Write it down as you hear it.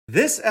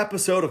This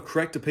episode of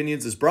Correct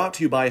Opinions is brought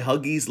to you by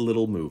Huggies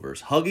Little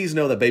Movers. Huggies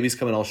know that babies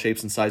come in all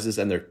shapes and sizes,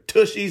 and their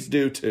tushies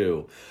do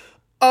too.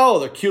 Oh,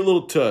 their cute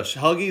little tush.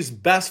 Huggies'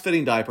 best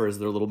fitting diaper is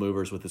their Little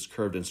Movers with its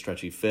curved and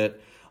stretchy fit.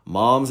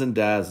 Moms and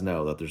dads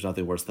know that there's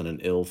nothing worse than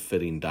an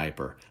ill-fitting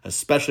diaper,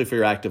 especially for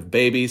your active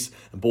babies.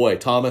 And boy,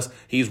 Thomas,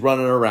 he's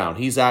running around.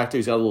 He's active.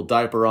 He's got a little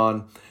diaper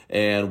on,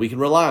 and we can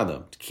rely on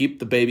them to keep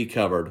the baby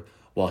covered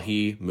while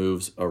he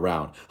moves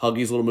around.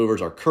 Huggies Little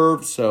Movers are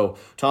curved, so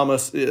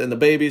Thomas and the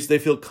babies, they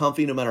feel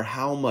comfy no matter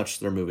how much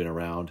they're moving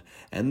around.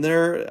 And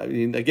they're,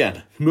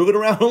 again, moving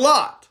around a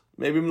lot.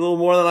 Maybe a little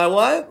more than I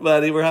want,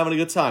 but we're having a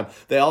good time.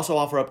 They also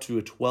offer up to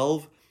a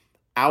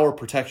 12-hour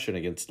protection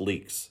against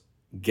leaks.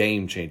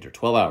 Game changer.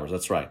 12 hours,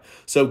 that's right.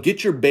 So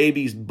get your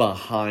babies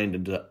behind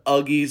into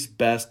Huggies'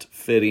 best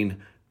fitting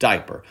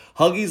diaper.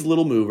 Huggies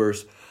Little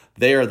Movers,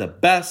 they are the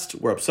best.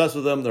 We're obsessed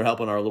with them. They're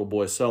helping our little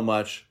boy so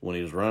much when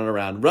he's running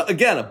around.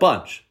 Again, a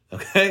bunch.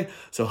 Okay?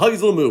 So Huggies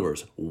Little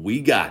Movers,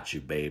 we got you,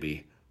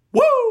 baby.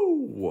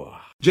 Woo!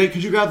 Jake,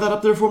 could you grab that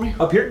up there for me?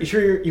 Up here? You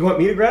sure you want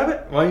me to grab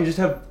it? Why don't you just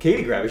have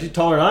Katie grab it? She's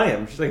taller than I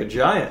am. She's like a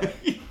giant.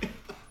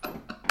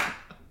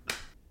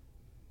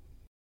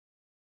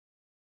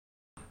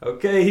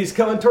 Okay, he's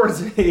coming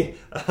towards me.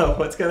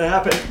 What's going to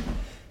happen?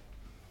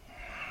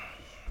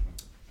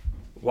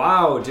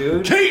 Wow,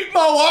 dude. Keep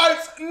my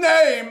wife's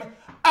name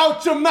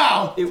out your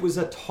mouth. It was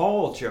a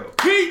tall joke.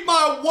 Keep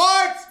my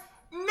wife's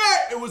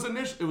name.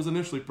 It was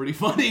initially pretty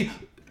funny.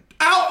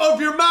 Out of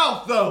your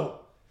mouth, though.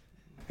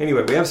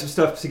 Anyway, we have some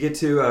stuff to get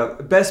to.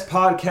 Best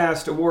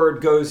Podcast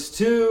Award goes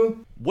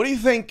to... What do you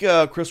think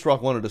Chris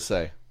Rock wanted to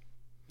say?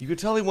 You could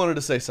tell he wanted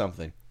to say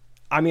something.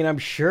 I mean, I'm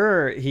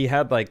sure he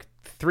had like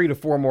 3 to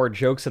 4 more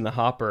jokes in the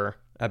hopper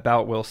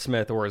about Will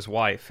Smith or his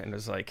wife, and it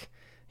was like,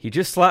 he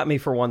just slapped me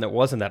for one that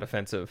wasn't that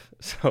offensive.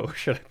 So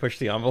should I push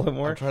the envelope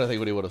more? I'm trying to think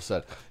what he would have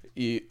said.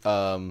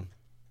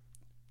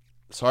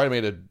 Sorry I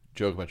made a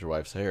joke about your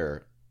wife's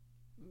hair.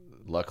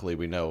 Luckily,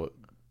 we know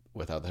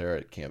without the hair,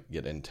 it can't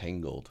get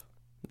entangled.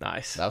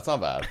 Nice. That's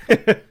not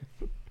bad.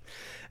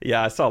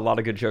 Yeah, I saw a lot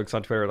of good jokes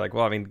on Twitter. Like,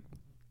 well, I mean,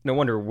 no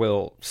wonder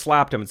Will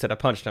slapped him instead of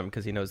punched him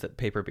because he knows that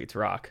paper beats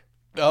rock.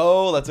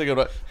 Oh, that's a good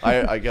one.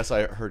 I guess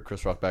I heard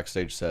Chris Rock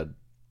backstage said,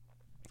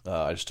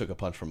 I just took a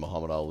punch from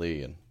Muhammad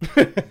Ali, and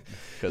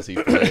because he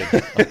played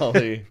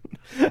Ali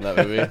in that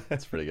movie.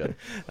 That's pretty good.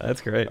 That's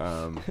great.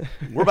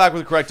 We're back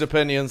with Correct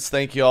Opinions.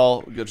 Thank you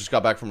all. Just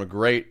got back from a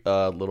great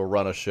little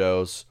run of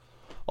shows.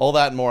 All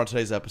that and more on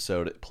today's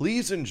episode.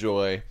 Please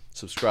enjoy,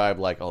 subscribe,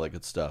 like, all that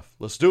good stuff.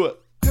 Let's do it.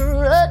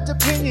 Correct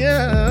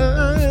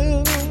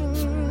Opinions.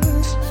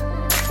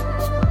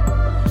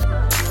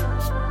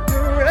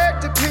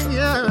 Correct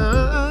Opinions.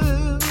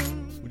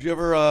 Would you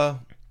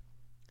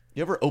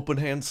ever open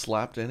hand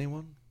slapped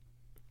anyone?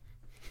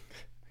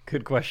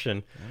 Good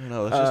question. I don't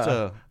know. It's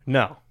just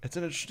no. It's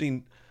an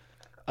interesting.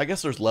 I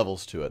guess there's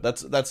levels to it.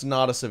 That's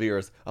not as severe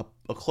as a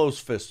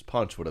closed fist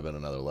punch would have been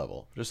another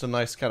level. Just a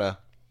nice kind of.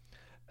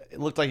 It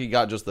looked like he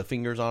got just the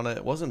fingers on it.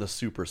 It wasn't a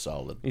super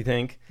solid. You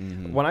think?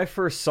 Mm-hmm. When I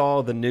first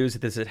saw the news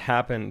that this had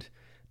happened,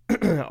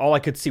 all I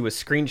could see was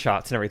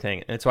screenshots and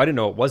everything, and so I didn't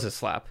know it was a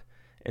slap.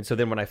 And so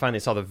then when I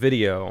finally saw the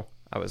video,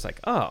 I was like,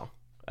 oh,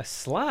 a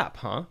slap,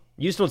 huh?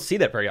 You just don't see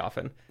that very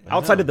often.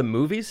 Outside of the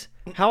movies,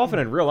 how often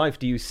in real life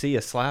do you see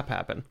a slap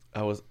happen?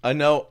 I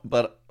know,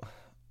 but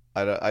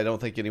I don't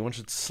think anyone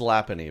should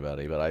slap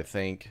anybody. But I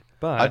think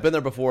But- I've been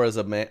there before as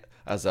a man,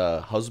 as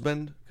a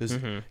husband, because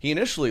he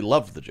initially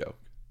loved the joke.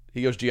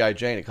 He goes G.I.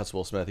 Jane, it cuts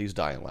Will Smith. He's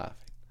dying laughing.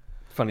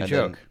 Funny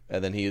joke.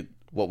 And then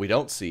what we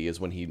don't see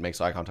is when he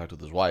makes eye contact with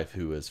his wife,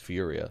 who is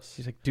furious.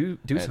 He's like, do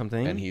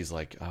something. And he's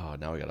like, oh,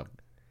 now I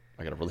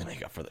gotta really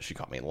make up for this. She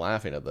caught me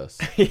laughing at this.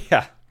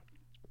 Yeah.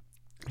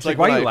 It's Like,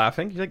 why are you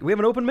laughing? He's like, we have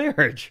an open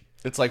marriage.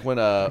 It's like when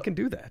I can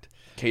do that.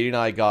 Katie and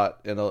I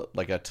got in a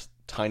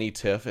tiny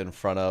tiff in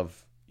front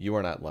of, you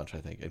weren't at lunch, I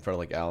think, in front of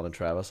like Alan and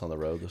Travis on the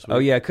road this week. Oh,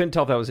 yeah. I couldn't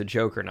tell if that was a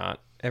joke or not.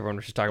 Everyone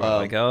was just talking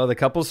about like, oh, the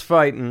couple's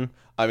fighting.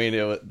 I mean,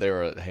 they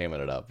were hamming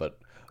it up, but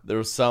there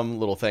was some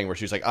little thing where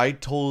she's like, I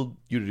told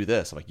you to do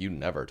this. I'm like, you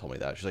never told me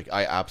that. She's like,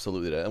 I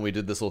absolutely did. And we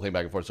did this little thing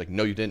back and forth. It's like,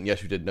 no, you didn't.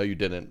 Yes, you did. No, you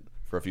didn't.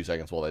 For a few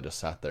seconds while they just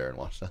sat there and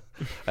watched that.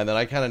 And then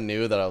I kind of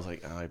knew that I was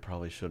like, oh, I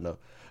probably shouldn't have.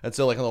 And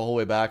so like on the whole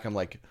way back, I'm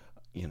like,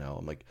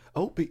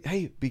 oh,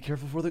 be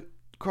careful for the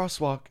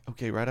crosswalk.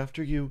 Okay, right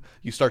after you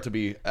start to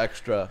be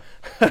extra,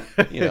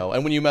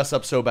 and when you mess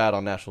up so bad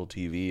on national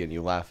TV and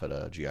you laugh at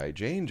a G.I.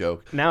 Jane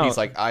joke, now he's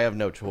like, I have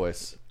no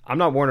choice. I'm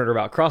not warning her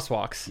about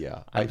crosswalks.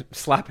 Yeah. I'm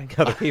slapping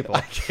other people.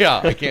 I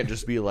can't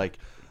just be like,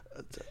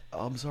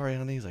 I'm sorry,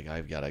 honey. He's like,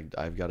 I've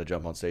got to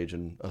jump on stage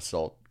and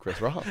assault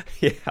Chris Rock.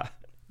 Yeah.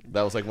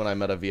 That was like when I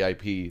met a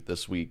VIP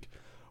this week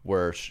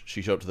where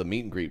she showed up to the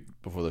meet and greet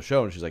before the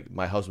show, and she's like,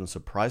 my husband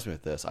surprised me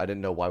with this. I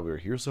didn't know why we were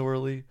here so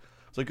early. I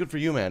was like, good for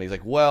you, man. He's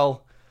like,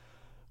 well,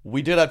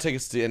 we did have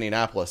tickets to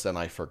Indianapolis, and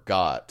I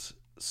forgot.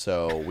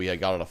 So we had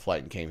got on a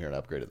flight and came here and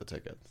upgraded the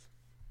tickets.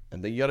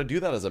 And then you got to do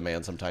that as a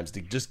man sometimes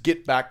to just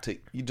get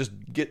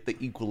the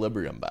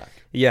equilibrium back.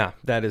 Yeah,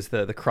 that is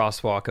the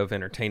crosswalk of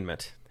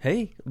entertainment.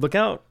 Hey, look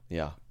out.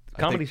 Yeah.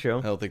 comedy show.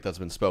 I don't think that's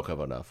been spoken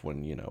of enough.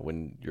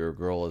 When your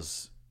girl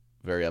is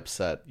very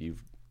upset, you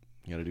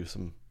got to do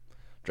some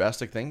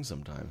drastic things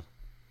sometimes.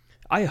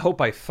 I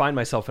hope I find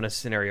myself in a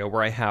scenario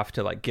where I have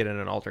to like get in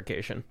an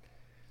altercation.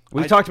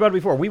 We've talked about it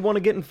before. We want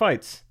to get in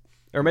fights.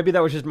 Or maybe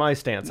that was just my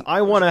stance.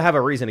 I want to have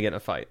a reason to get in a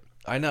fight.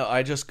 I know.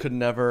 I just could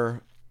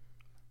never.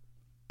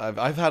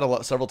 I've had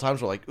several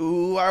times where like,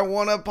 ooh, I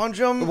want to punch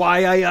him.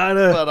 Why I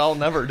gotta? But I'll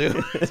never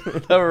do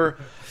it. Never.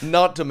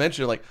 Not to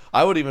mention, like,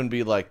 I would even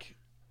be like,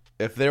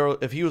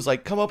 if he was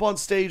like, come up on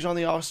stage on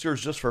the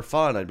Oscars just for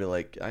fun, I'd be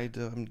like, I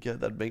don't get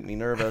that'd make me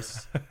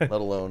nervous. Let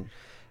alone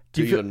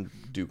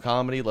do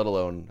comedy. Let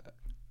alone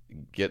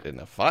get in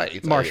a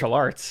fight. Martial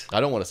arts.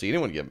 I don't want to see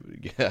anyone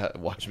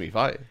watch me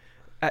fight.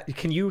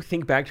 Can you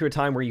think back to a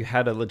time where you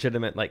had a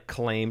legitimate like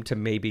claim to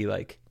maybe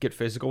like get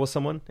physical with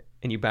someone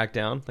and you back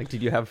down? Like,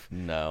 did you have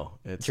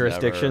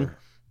jurisdiction?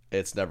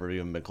 It's never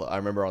even been close. I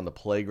remember on the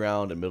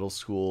playground in middle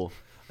school,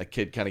 a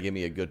kid kind of gave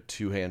me a good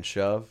 2-hand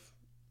shove.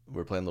 We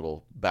were playing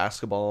little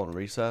basketball in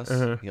recess,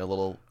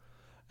 little. And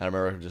I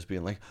remember just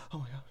being like, "Oh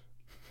my gosh,"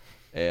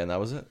 and that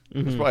was it.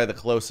 It was probably the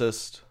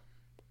closest.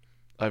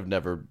 I've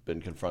never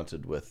been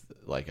confronted with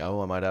like,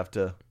 "Oh, I might have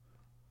to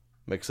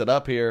mix it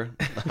up here."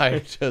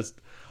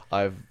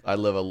 I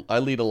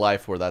lead a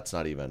life where that's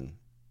not even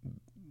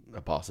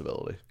a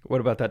possibility. What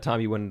about that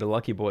time you went into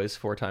Lucky Boys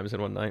 4 times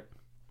in one night?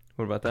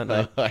 What about that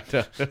night?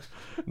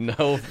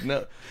 No.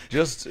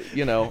 Just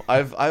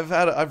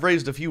I've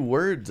raised a few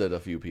words at a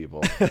few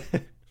people.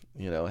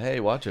 Hey,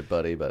 watch it,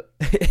 buddy. But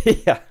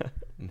yeah,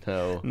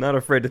 no, not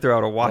afraid to throw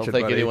out a watch. I don't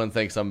think anyone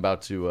thinks I'm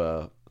about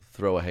to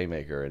throw a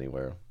haymaker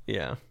anywhere.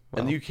 Yeah,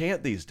 and you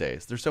can't these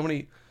days. There's too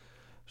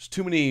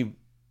many.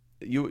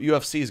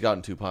 UFC's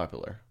gotten too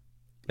popular.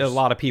 A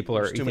lot of people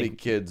are. Too many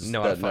kids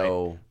that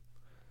know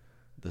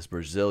this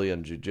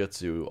Brazilian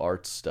jiu-jitsu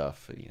art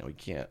stuff. You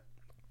can't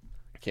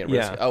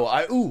risk it.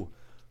 I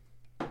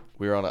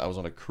was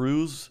on a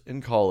cruise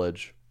in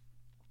college.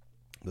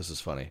 This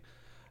is funny.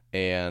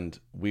 And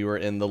we were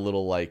in the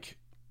little like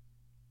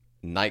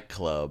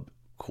nightclub,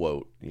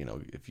 quote,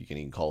 if you can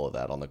even call it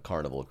that, on the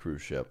Carnival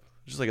cruise ship.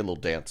 Just like a little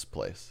dance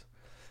place.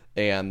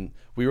 And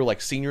we were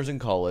like seniors in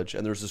college,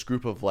 and there was this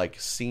group of like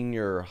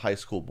senior high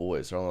school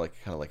boys. They're on like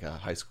kind of like a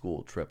high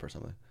school trip or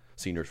something,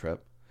 senior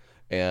trip.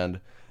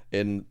 And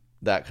in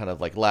that kind of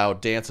like loud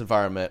dance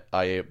environment,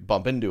 I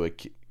bump into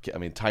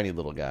tiny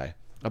little guy.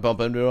 I bump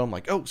into him. I'm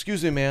like, "Oh,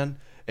 excuse me, man."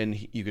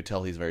 And you could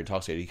tell he's very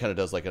intoxicated. He kind of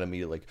does like an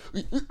immediate like,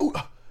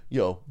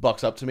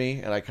 bucks up to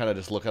me, and I kind of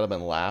just look at him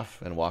and laugh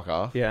and walk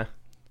off. Yeah.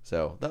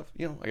 So that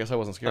I guess I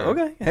wasn't scared.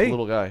 Okay. Hey,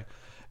 little guy.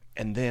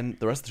 And then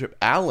the rest of the trip,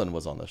 Alan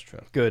was on this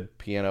trip. Good.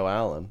 Piano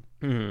Alan.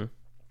 Mm-hmm.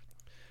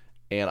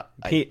 And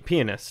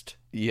pianist.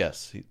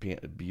 Yes,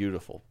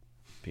 beautiful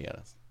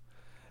pianist.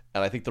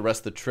 And I think the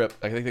rest of the trip,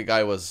 I think the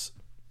guy was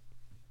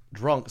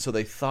drunk, so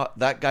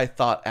that guy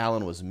thought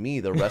Alan was me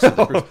the rest of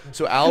the cruise.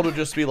 So Alan would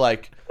just be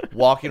like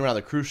walking around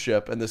the cruise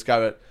ship, and this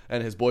guy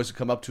and his boys would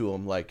come up to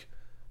him like,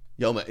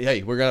 "Yo, man,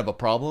 hey, we're gonna have a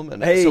problem."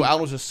 And so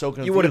Alan was just so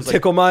confused. You want to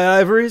tickle my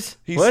ivories?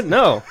 What?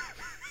 No.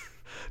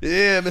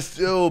 Yeah,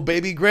 Mr.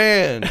 Baby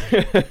Grand.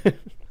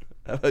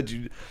 I'll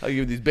give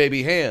you these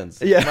baby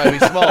hands. Yeah. It might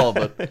be small,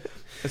 but...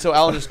 And so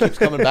Alan just keeps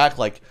coming back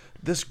like,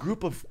 this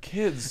group of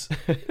kids,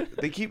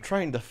 they keep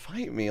trying to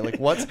fight me. Like,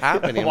 what's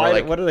happening? Why, we're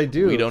like, what did I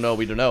do? We don't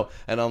know.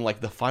 And on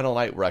like the final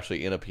night, we're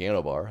actually in a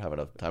piano bar, having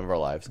a time of our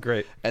lives.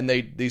 Great. And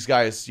these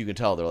guys, you can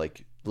tell, they're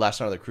like,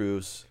 last night on the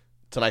cruise,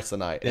 tonight's the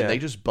night. And they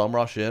just bum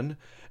rush in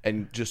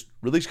and just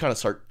really kind of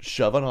start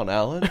shoving on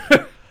Alan.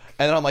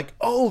 And then I'm like,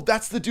 oh,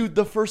 that's the dude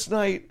the first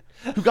night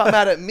who got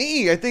mad at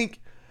me, I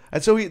think.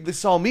 And so they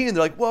saw me, and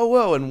they're like,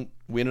 whoa. And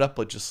we ended up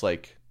with just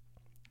like,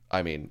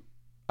 I'm in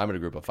a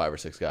group of 5 or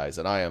 6 guys,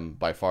 and I am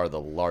by far the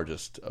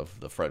largest of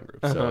the friend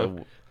group.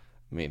 So,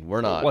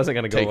 we're not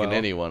taking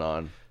anyone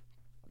on.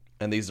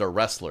 And these are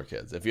wrestler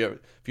kids. If you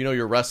know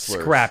your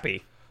wrestlers.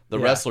 Scrappy. The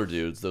wrestler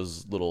dudes,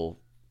 those little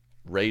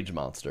rage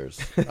monsters.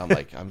 I'm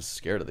like, I'm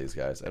scared of these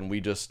guys. And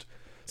we just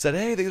said,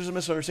 hey, there's a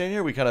misunderstanding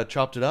here. We kind of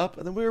chopped it up,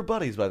 and then we were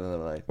buddies by the end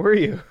of the night. Were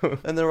you?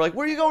 And they were like,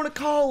 where are you going to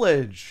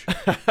college?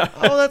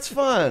 Oh, that's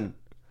fun.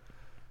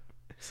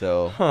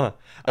 So,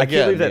 I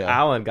can't believe that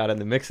Alan got in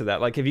the mix of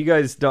that. Like, if you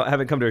guys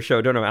haven't come to a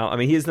show, don't know Alan. I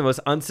mean, he's the most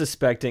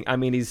unsuspecting. I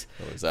mean, he's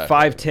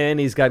 5'10".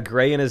 He's got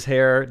gray in his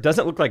hair.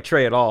 Doesn't look like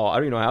Trey at all. I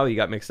don't even know how you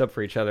got mixed up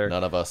for each other.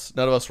 None of us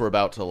were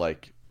about to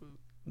like.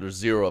 There's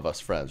 0 of us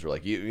friends. We're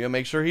like, you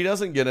make sure he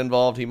doesn't get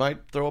involved. He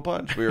might throw a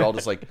punch. We were all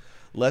just like,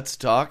 let's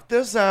talk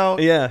this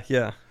out. Yeah.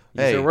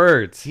 These are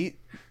words.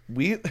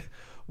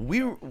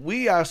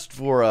 We asked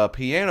for a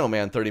Piano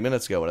Man 30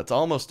 minutes ago, and it's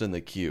almost in the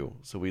queue.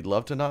 So we'd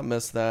love to not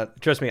miss that.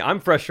 Trust me, I'm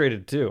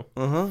frustrated too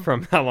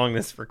from how long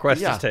this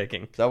request is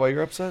taking. Is that why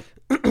you're upset?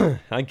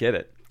 I get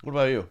it. What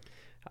about you?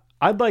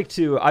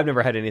 I've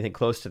never had anything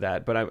close to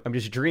that, but I'm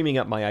just dreaming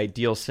up my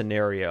ideal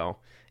scenario.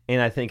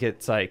 And I think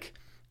it's like,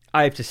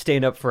 I have to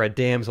stand up for a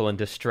damsel in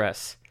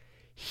distress.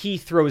 He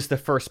throws the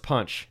first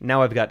punch.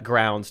 Now I've got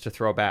grounds to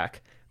throw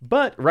back.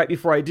 But right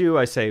before I do,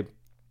 I say,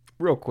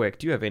 real quick,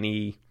 do you have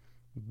any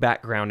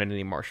background in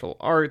any martial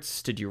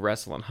arts? Did you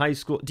wrestle in high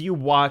school? Do you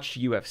watch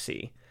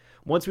UFC?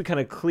 Once we kind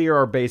of clear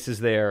our bases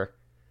there,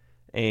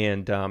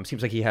 and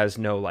seems like he has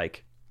no,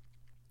 like,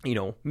 you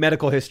know,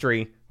 medical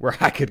history where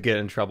I could get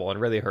in trouble and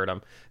really hurt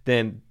him,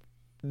 then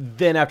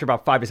after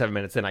about 5 to 7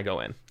 minutes, then I go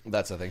in.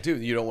 That's the thing, too.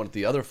 You don't want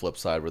the other flip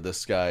side where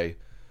this guy,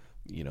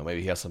 you know,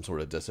 maybe he has some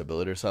sort of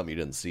disability or something you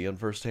didn't see him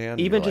firsthand.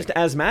 Even just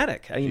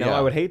asthmatic. You know, Yeah.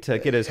 I would hate to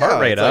get his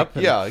heart rate up.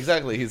 Yeah,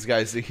 exactly. He's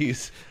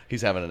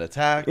having an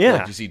attack. Yeah.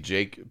 Like, you see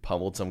Jake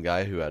pummeled some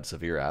guy who had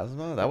severe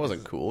asthma. That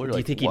wasn't cool. You're Do you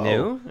like, think whoa. he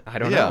knew? I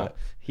don't Yeah. know.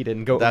 He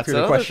didn't go That's through the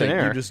another questionnaire.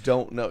 thing. You just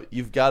don't know.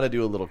 You've got to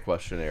do a little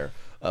questionnaire,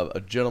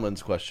 a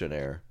gentleman's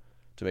questionnaire,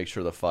 to make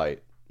sure the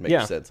fight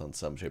makes sense on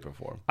some shape or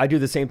form. I do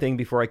the same thing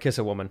before I kiss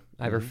a woman.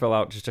 I have her fill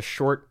out just a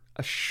short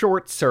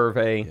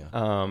survey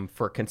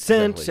for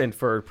consent Exactly. and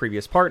for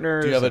previous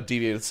partners. Do you have a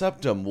deviated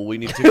septum? Well, we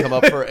need to come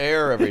up for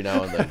air every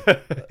now and then.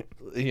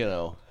 You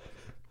know,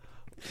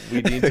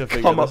 we need to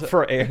figure come this up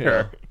for Yeah.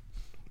 air?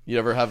 You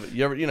ever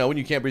you know when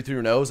you can't breathe through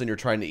your nose and you're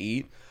trying to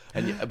eat,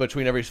 and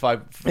between every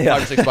five or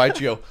 6 bites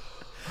you go,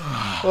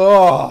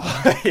 Oh,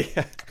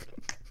 yeah.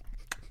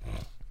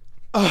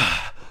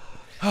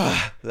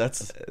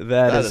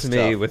 that is me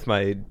tough. with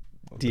my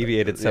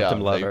deviated septum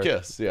yeah, lever.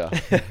 kiss, yeah.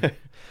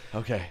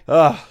 Okay.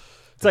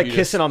 It's like You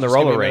kissing just- on the just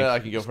give me roller a minute, rink. I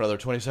can go for another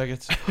 20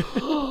 seconds.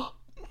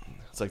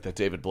 It's like that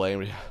David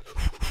Blaine.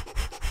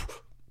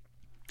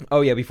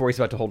 Oh yeah, before he's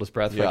about to hold his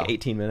breath for Yeah. like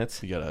 18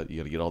 minutes. You gotta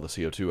get all the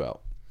CO2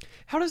 out.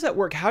 How does that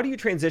work? How do you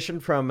transition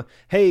from,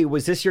 hey,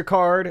 was this your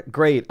card?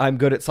 Great, I'm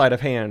good at sleight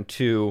of hand,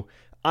 to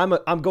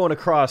I'm going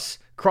across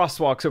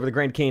crosswalks over the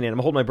Grand Canyon. I'm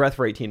holding my breath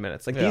for 18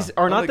 minutes. Like, these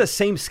are I'm not like, the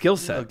same skill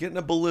You know, set. getting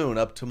a balloon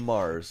up to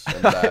Mars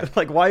and back.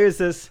 Like, why is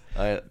this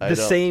I the don't-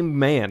 same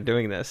man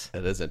doing this?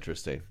 It is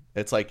interesting.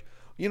 It's like,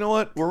 you know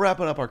what? We're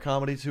wrapping up our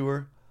comedy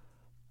tour.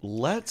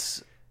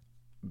 Let's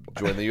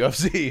join the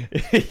UFC.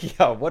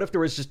 Yeah, what if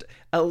there was just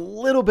a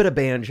little bit of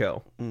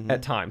banjo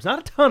at times? Not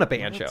a ton of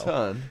banjo. A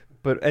ton.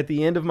 But at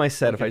the end of my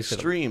set, if I just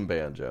Extreme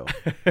banjo.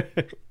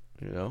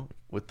 You know,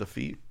 with the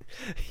feet.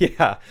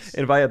 yeah,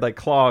 and if I had like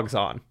clogs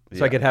on,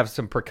 so I Yeah. could have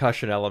some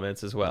percussion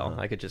elements as well.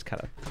 I could just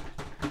kind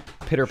of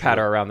pitter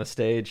patter around the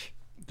stage.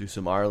 Do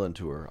some Ireland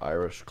tour,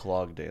 Irish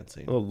clog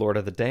dancing. Oh, Lord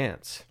of the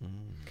Dance. I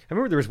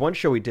remember there was one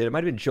show we did. It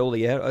might have been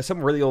Joliet,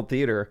 some really old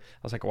theater. I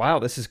was like, wow,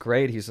 this is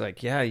great. He's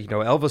like, yeah, you know,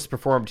 Elvis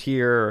performed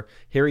here,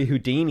 Harry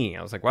Houdini.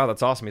 I was like, wow,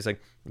 that's awesome. He's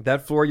like,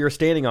 that floor you're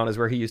standing on is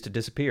where he used to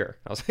disappear.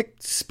 I was like,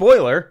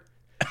 spoiler,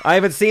 I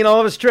haven't seen all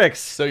of his tricks.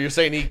 So you're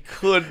saying he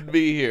could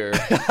be here?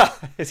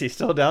 Is he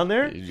still down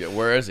there?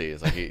 Where is he?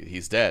 It's like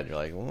he's dead. You're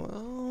like,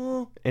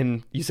 well,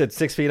 And you said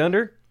 6 feet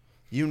under?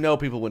 you know,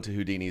 people went to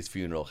Houdini's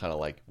funeral, kind of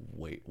like,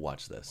 wait,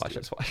 watch this. Watch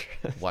dude. this, watch.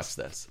 Watch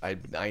this.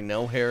 I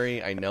know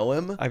Harry. I know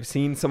him. I've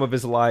seen some of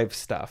his live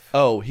stuff.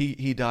 Oh,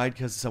 he died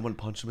because someone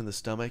punched him in the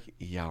stomach.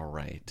 Yeah,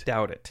 right.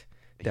 Doubt it.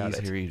 Doubt He's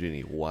it. Harry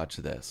Houdini. Watch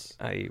this.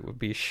 I would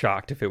be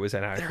shocked if it was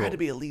an There actual. had to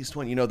be at least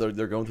one. You know,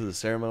 they're going through the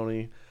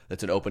ceremony.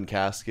 It's an open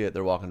casket.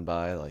 They're walking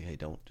by, like, hey,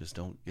 don't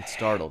get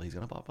startled. He's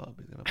gonna pop up.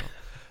 He's gonna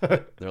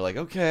pop. They're like,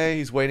 okay.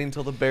 He's waiting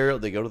till the burial.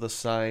 They go to the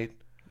site.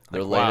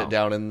 They're Like, laying wow. it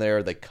down in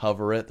there. They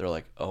cover it. They're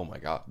like, oh my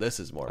god, this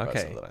is more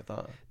impressive Okay. than I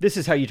thought. This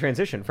is how you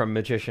transition from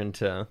magician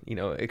to, you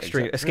know,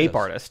 extreme Exactly. escape Yes.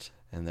 artist.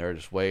 And they're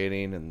just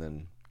waiting, and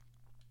then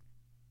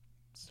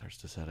it starts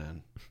to set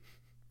in.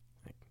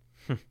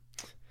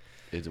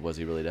 Was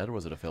he really dead, or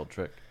was it a failed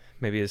trick?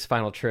 Maybe his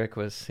final trick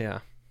was,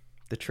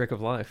 the trick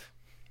of life.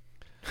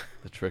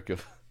 The trick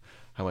of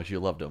how much you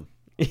loved him.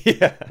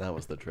 Yeah. That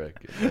was the trick.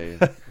 They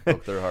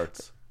broke their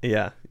hearts.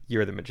 Yeah,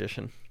 you're the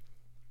magician.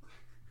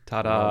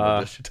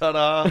 Ta-da.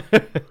 Ta-da!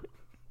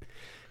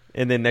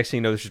 And then next thing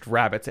you know, there's just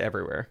rabbits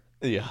everywhere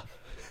Yeah.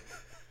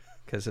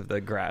 because of the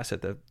grass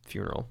at the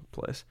funeral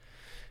place,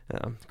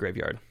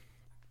 graveyard.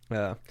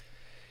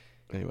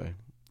 Anyway,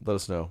 let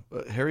us know.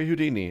 Harry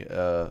Houdini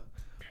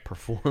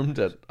performed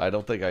at. I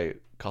don't think I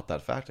caught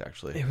that fact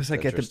actually. It was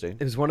like interesting.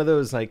 it was one of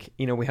those, like,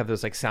 you know, we have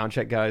those like sound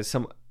check guys.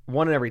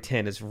 One in every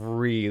 10 is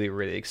really,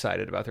 really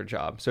excited about their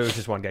job. So it was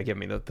just one guy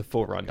giving me the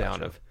full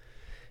rundown of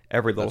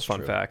every little That's fun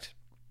true. fact.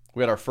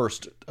 We had our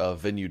first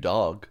venue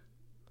dog.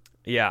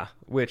 Yeah,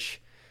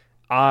 which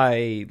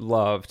I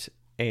loved,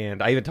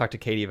 and I even talked to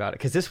Katie about it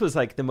because this was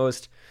like the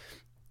most.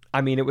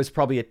 I mean, it was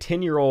probably a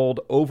 10-year-old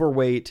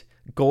overweight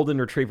golden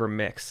retriever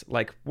mix,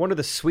 like one of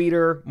the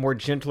sweeter, more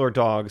gentler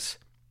dogs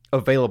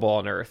available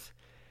on Earth,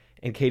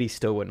 and Katie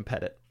still wouldn't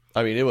pet it.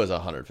 I mean, it was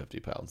 150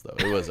 pounds though.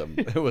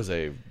 It was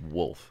a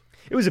wolf.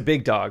 It was a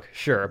big dog,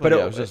 sure, But but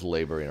yeah, it was just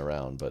laboring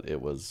around. But it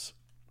was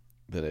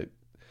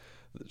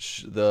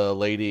the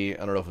lady.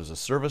 I don't know if it was a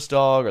service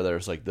dog or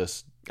there's like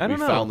this. I don't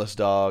know. We found this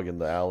dog in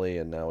the alley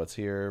and now it's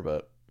here.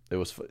 But it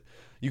was.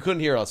 You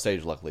couldn't hear it on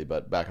stage, luckily.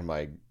 But back in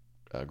my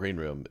green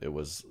room,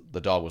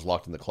 the dog was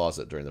locked in the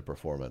closet during the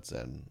performance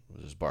and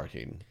was just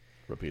barking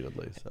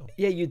repeatedly. So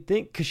Yeah, you'd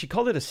think, because she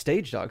called it a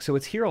stage dog, so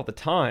it's here all the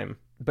time.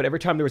 But every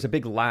time there was a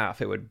big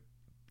laugh,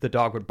 the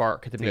dog would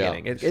bark at the Yeah,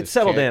 beginning. it's It just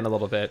settled can't- in a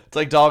little bit. it's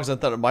like dogs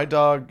and thunder. My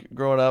dog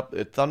growing up,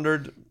 it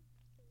thundered.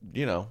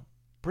 You know,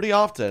 pretty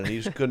often. He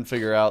just couldn't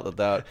figure out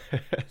that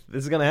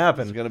This is gonna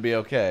happen. is going to be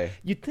okay.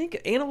 You'd think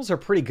animals are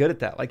pretty good at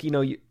that. Like,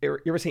 you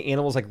ever see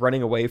animals like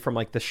running away from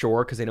like the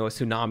shore because they know a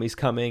tsunami's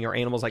coming, or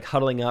animals like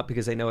huddling up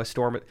because they know a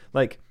storm.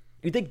 Like,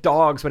 you'd think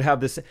dogs would have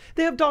this.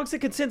 They have dogs that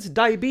can sense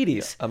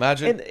diabetes. Yeah,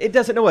 imagine and it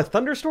doesn't know a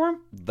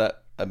thunderstorm.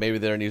 that maybe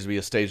there needs to be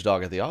a stage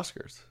dog at the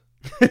Oscars.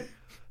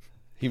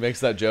 He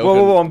makes that joke.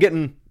 Whoa! I'm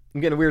getting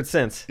a weird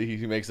sense.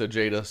 He makes a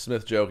Jada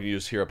Smith joke, and you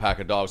just hear a pack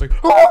of dogs like,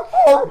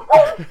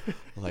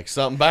 like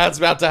something bad's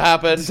about to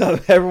happen. So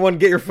everyone,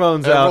 get your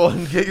phones out.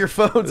 Everyone, get your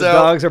phones The out.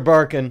 dogs are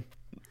barking.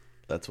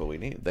 That's what we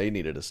need. They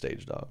needed a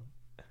stage dog,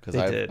 because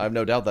They I did. have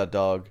no doubt that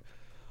dog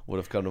would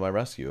have come to my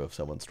rescue if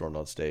someone stormed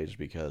on stage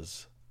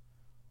because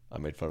I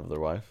made fun of their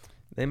wife.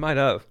 They might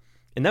have.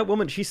 And that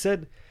woman, she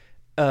said,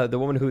 the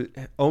woman who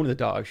owned the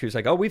dog, she was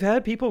like, "Oh, we've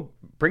had people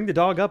bring the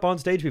dog up on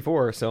stage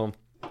before." So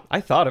I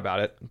thought about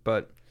it,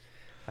 but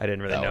I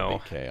didn't really That know.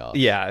 would be chaos.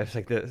 Yeah, it's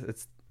like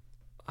it's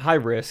high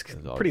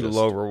risk, dog pretty just-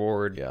 low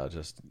reward. Yeah,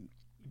 just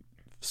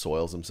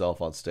soils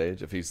himself on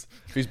stage. If he's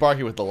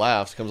barking with the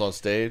laughs, comes on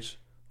stage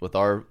with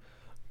our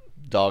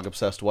dog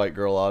obsessed white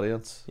girl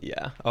audience,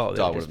 Yeah. Oh, the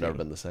dog would have never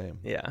been the same.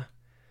 Yeah.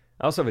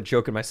 I also have a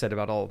joke in my set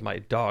about all of my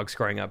dogs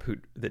growing up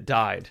that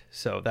died.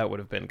 So that would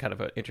have been kind of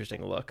an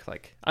interesting look.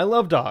 Like, I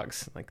love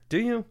dogs. Like, do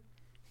you?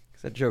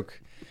 Because that joke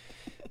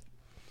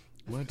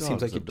My dogs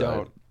seems like you have died.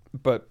 don't.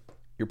 But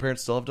Your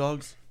parents still have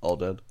dogs? All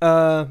dead?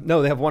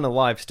 no, they have one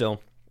alive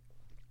still.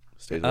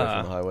 Stayed away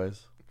from the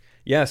highways?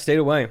 Yeah, stayed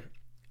away.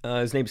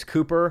 His name's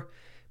Cooper.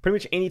 Pretty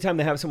much anytime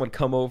they have someone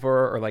come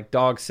over or like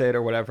dog sit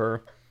or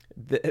whatever,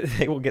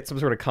 they will get some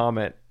sort of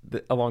comment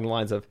along the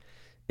lines of,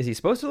 "Is he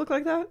supposed to look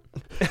like that?"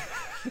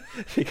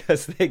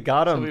 Because they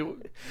got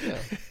him.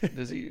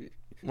 Does he?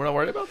 We're not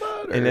worried about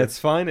that? Or? And it's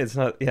fine. It's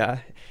not. Yeah,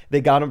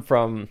 they got him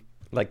from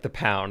like the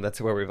pound.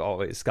 That's where we've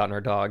always gotten our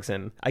dogs.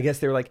 And I guess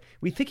they were like,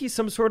 "We think he's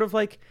some sort of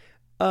like,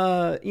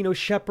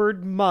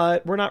 shepherd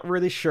mutt. We're not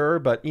really sure,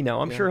 but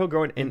I'm sure he'll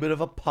grow in." a bit of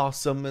a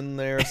possum in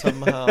there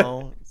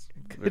somehow.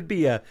 Could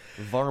be a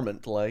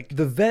varmint like.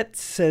 The vet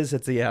says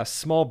it's a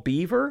small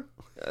beaver.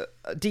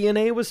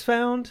 DNA was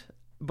found,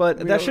 but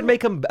that should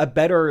make him a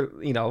better,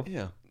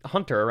 Yeah.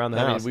 hunter around the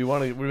I house. mean,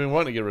 we've been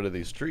wanting to get rid of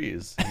these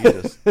trees. He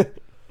just,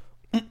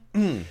 So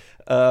yeah,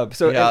 I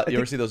you ever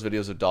think- see those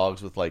videos of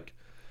dogs with like,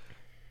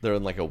 they're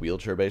in like a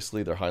wheelchair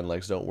basically. Their hind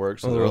legs don't work,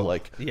 so they're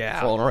like yeah.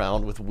 crawling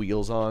around with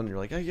wheels on. You're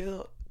like, oh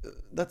yeah,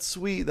 that's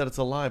sweet that it's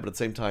alive, but at the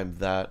same time,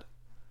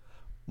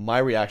 my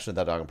reaction to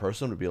that dog in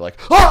person would be like,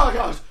 oh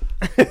gosh,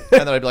 and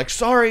then I'd be like,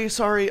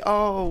 sorry,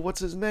 oh, what's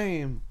his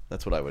name?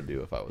 That's what I would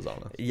do if I was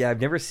honest. Yeah,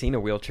 I've never seen a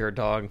wheelchair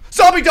dog.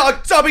 Zombie dog.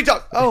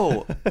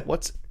 Oh,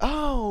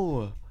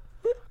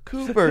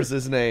 Cooper's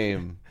his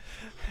name.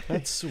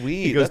 That's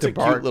sweet. He goes That's to a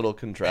bark. cute little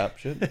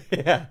contraption.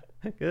 Yeah,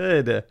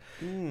 good.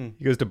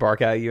 He goes to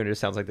bark at you, and it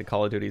just sounds like the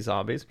Call of Duty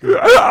zombies.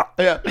 Yeah.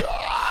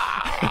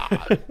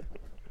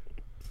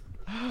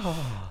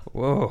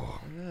 Whoa.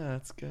 Yeah,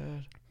 that's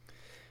good.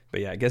 But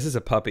yeah, I guess as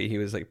a puppy, he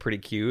was like pretty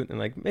cute, and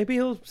like maybe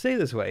he'll stay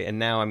this way. And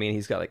now, I mean,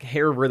 he's got like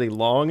hair really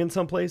long in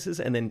some places,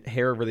 and then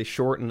hair really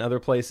short in other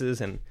places,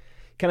 and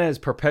kind of has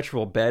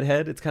perpetual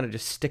bedhead. It's kind of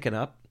just sticking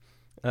up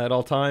at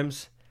all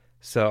times.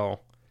 So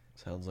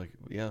Sounds like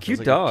cute sounds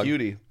like dog. a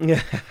cutie.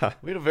 Yeah,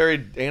 We had a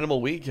very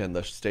animal weekend.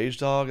 The stage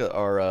dog at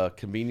our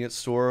convenience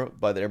store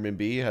by the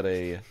Airbnb had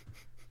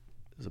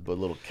there's a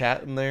little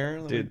cat in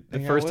there. that dude. we The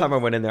hang first out time I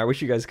with. went in there, I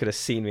wish you guys could have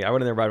seen me. I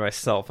went in there by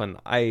myself, and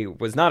I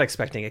was not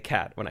expecting a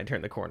cat when I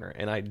turned the corner,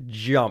 and I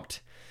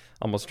jumped,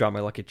 almost dropped my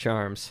Lucky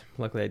Charms.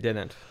 Luckily, I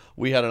didn't.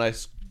 We had a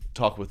nice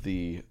talk with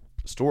the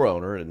store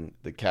owner, and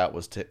the cat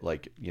was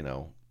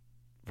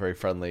very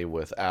friendly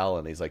with Al,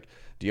 and he's like,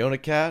 "Do you own a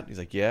cat?" He's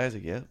like, "Yeah." He's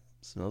like, "Yeah,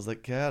 smells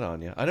like cat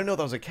on you." I didn't know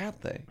that was a cat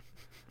thing.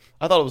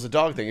 I thought it was a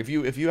dog thing. If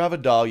you have a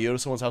dog, you go to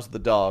someone's house with the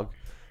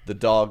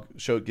dog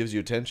gives you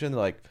attention.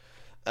 They're like,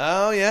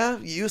 "Oh yeah,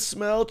 you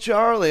smell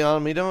Charlie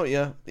on me, don't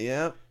you?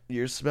 Yeah,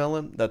 you're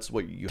smelling." That's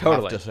what you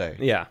Totally. have to say.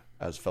 Yeah.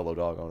 As fellow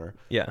dog owner.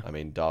 Yeah. I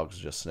mean, dogs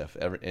just sniff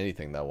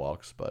anything that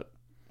walks, but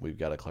we've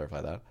got to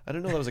clarify that. I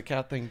didn't know that was a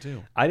cat thing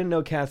too. I didn't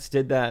know cats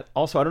did that.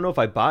 Also, I don't know if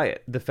I buy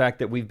it. The fact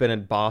that we've been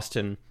in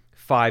Boston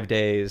 5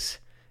 days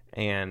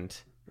and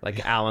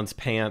like Alan's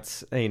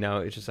pants,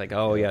 it's just like,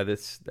 oh yeah,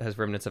 this has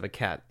remnants of a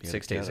cat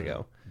 6 days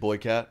ago. Boy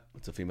cat.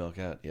 It's a female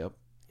cat. Yep.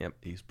 Yep.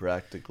 He's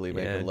practically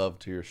making love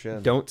to your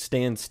shin. Don't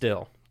stand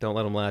still. Don't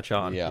let them latch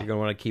on. Yeah. You're going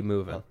to want to keep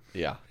moving.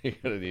 Yeah. You're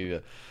going to need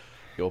to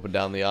go up and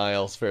down the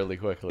aisles fairly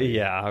quickly.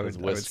 Yeah, His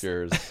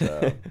whiskers.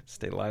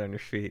 Stay light on your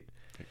feet.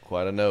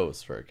 Quite a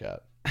nose for a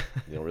cat.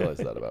 You don't realize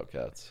that about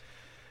cats.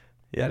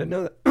 Yeah, I didn't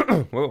know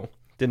that. Whoa.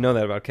 Didn't know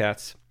that about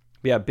cats.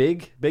 But yeah,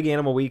 big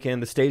animal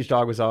weekend. The stage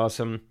dog was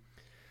awesome.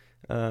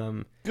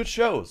 Good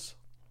shows.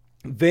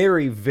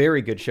 Very,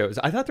 very good shows.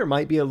 I thought there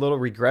might be a little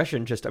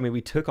regression.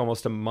 We took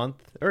almost a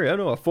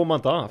full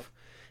month off.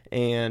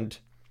 And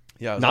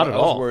Yeah, Not at I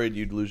was all. worried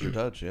you'd lose your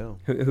touch. Yeah.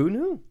 who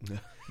knew?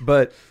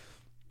 But,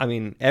 I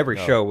mean, every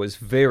show was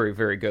very,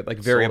 very good. Like,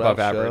 very Sold out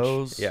above average.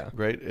 shows. Yeah.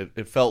 Great.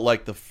 It felt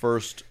like the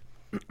first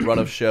run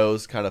of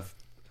shows kind of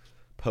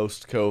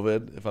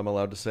post-COVID, if I'm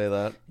allowed to say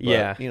that. But,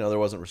 Yeah. there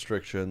wasn't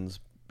restrictions.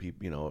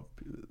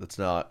 It's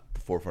not the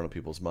forefront of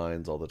people's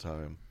minds all the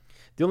time.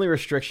 The only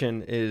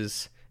restriction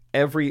is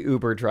every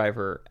Uber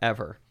driver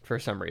ever, for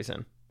some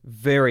reason,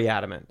 very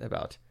adamant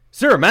about,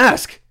 sir, a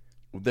mask.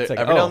 Every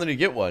like, now and then you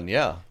get one,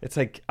 yeah. It's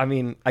like, I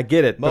mean, I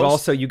get it, but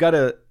also you got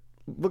to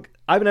look.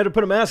 I haven't had to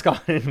put a mask on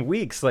in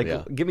weeks.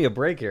 Like, give me a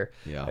break here.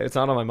 Yeah. It's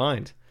not on my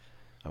mind.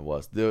 I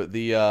was.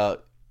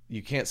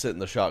 You can't sit in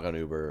the shotgun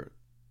Uber,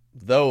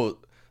 though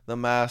the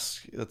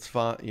mask, that's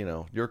fine,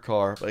 your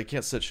car, but you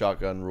can't sit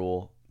shotgun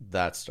rule.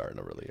 That's starting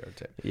to really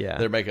irritate me. Yeah.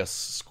 They make us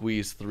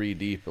squeeze 3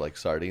 deep like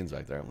sardines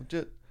back there. I'm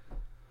legit.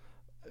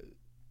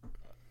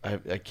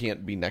 I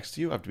can't be next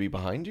to you. I have to be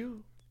behind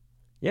you.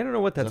 Yeah, I don't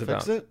know what that's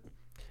about. Fix it?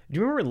 Do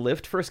you remember when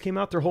Lyft first came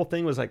out? Their whole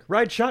thing was like,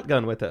 ride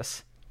shotgun with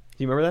us.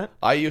 Do you remember that?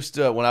 I used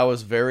to, when I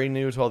was very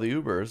new to all the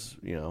Ubers,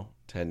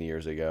 10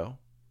 years ago,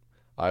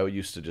 I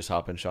used to just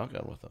hop in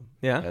shotgun with them.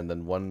 Yeah. And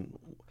then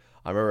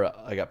I remember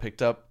I got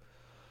picked up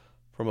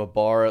from a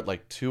bar at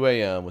like 2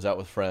 a.m., was out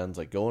with friends,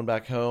 like going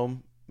back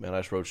home. Man, I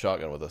just rode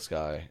shotgun with this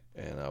guy,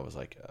 and I was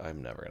like,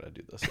 I'm never going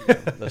to do this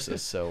again. This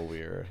is so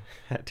weird.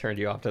 That turned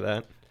you off to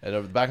that.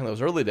 And back in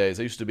those early days,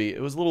 it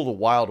was a little the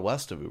Wild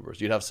West of Ubers.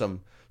 You'd have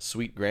some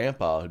sweet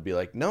grandpa who'd be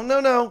like,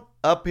 no,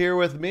 up here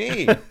with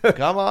me.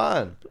 Come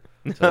on.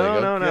 So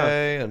No.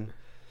 And,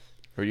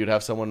 or you'd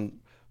have someone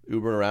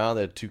Ubering around.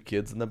 They had 2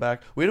 kids in the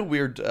back. We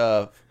had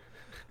a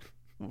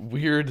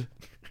weird,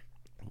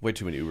 way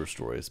too many Uber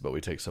stories, but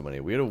we take so many.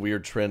 We had a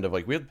weird trend of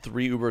we had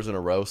 3 Ubers in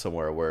a row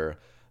somewhere where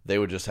they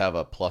would just have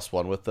a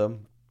 +1 with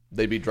them.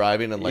 They'd be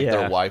driving and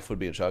their wife would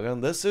be in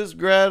shotgun. This is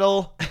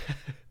Gretel.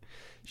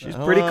 She's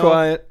pretty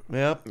quiet.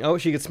 Yep. Oh,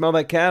 she could smell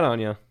that cat on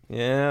you.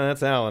 Yeah,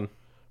 that's Alan.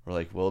 We're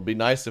like, well, it'd be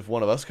nice if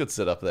one of us could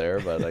sit up there,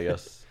 but I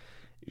guess.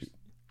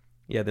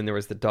 Yeah, then there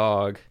was the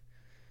dog.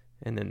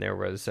 And then there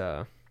was,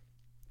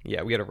 we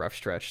had a rough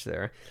stretch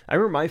there. I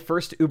remember my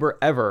first Uber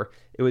ever.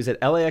 It was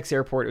at LAX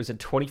airport. It was in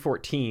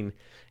 2014.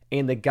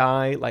 And the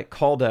guy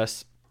called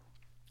us.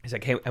 He's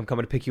like, hey, I'm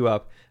coming to pick you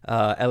up.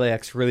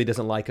 LAX really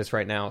doesn't like us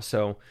right now.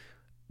 So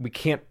we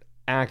can't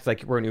act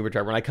like we're an Uber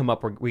driver. When I come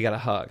up, we got to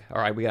hug.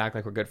 All right, we got to act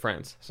like we're good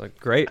friends. It's like,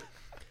 great.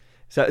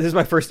 So this is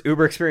my first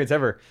Uber experience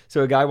ever.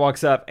 So a guy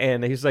walks up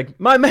and he's like,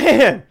 my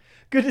man,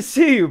 good to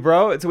see you,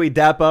 bro. And so we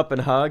dap up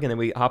and hug, and then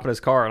we hop in his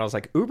car. And I was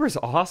like, Uber's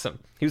awesome.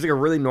 He was like a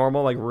really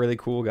normal, really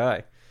cool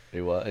guy. He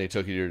was, and he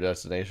took you to your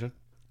destination?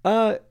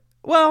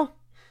 Well,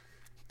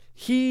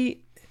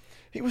 he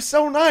was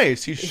so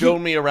nice. He showed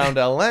me around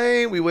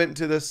LA. We went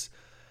to this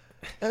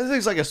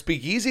thing's like a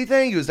speakeasy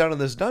thing. He was down in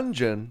this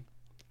dungeon.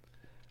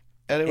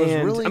 And it was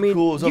really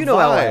cool. It was a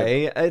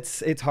vibe. LA,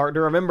 it's hard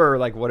to remember,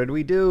 what did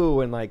we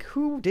do? And,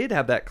 who did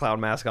have that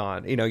clown mask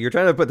on? You're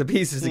trying to put the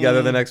pieces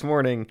together the next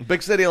morning.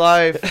 Big city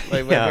life,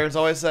 my parents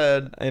always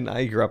said. And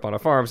I grew up on a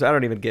farm, so I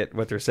don't even get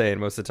what they're saying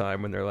most of the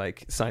time when they're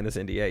like, sign this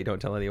NDA, don't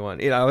tell anyone.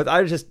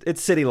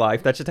 It's city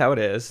life. That's just how it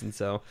is. And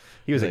so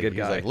he was a good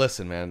guy. He's like,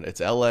 listen, man,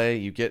 it's LA.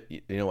 You get,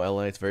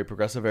 LA, it's a very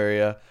progressive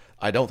area.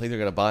 I don't think they're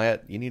going to buy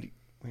it. We're going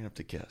to have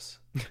to kiss.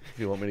 If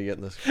you want me to get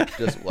in this,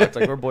 just act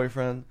like we're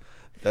boyfriend.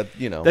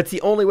 That's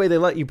the only way they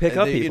let you pick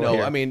up people.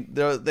 Here. I mean,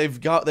 they've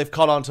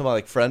caught on to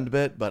my friend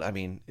bit, but I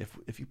mean,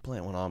 if you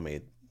plant one on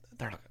me,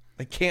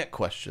 they can't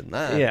question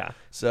that. Yeah.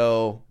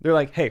 So they're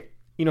like, hey,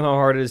 you know how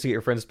hard it is to get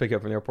your friends to pick you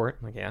up from the airport?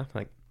 I'm like, yeah.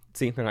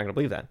 See, they're not gonna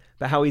believe that.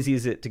 But how easy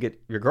is it to get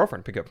your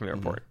girlfriend to pick up from the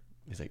airport?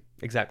 He's like,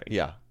 exactly.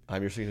 Yeah,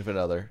 I'm your significant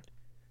other.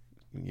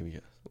 Give me a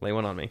kiss. Lay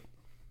one on me,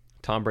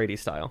 Tom Brady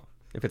style.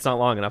 If it's not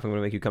long enough, I'm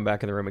gonna make you come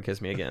back in the room and kiss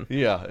me again.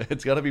 Yeah,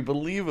 it's got to be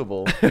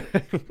believable.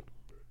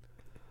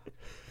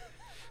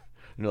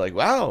 And you're like,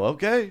 wow,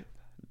 okay.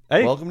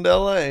 Hey, welcome to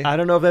LA. I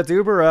don't know if that's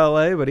Uber or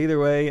LA, but either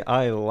way,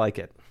 I like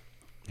it.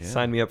 Yeah.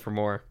 Sign me up for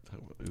more.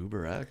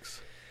 Uber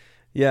X.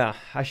 Yeah,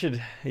 I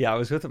should. Yeah, I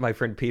was with my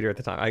friend Peter at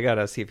the time. I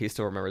gotta see if he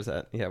still remembers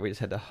that. Yeah, we just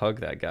had to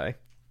hug that guy.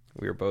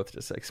 We were both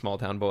just small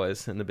town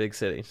boys in the big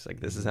city. Just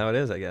this is how it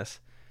is, I guess.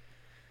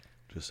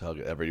 Just hug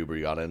every Uber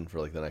you got in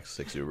for the next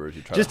 6 Ubers.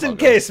 You try just to in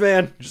case,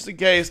 man. Just in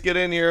case, get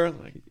in here.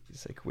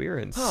 It's we're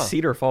in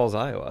Cedar Falls,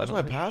 Iowa. That's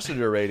my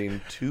passenger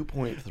rating,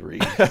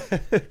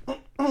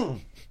 2.3.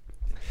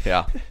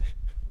 Yeah.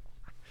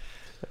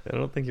 I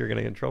don't think you're going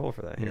to get in trouble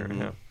for that here.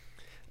 Mm-hmm.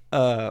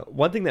 No.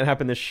 One thing that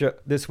happened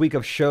this week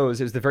of shows,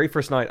 it was the very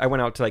first night I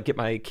went out to get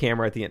my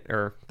camera at the end,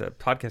 or the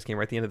podcast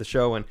camera at the end of the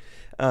show, and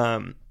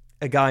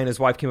a guy and his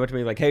wife came up to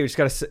me hey, we just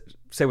got to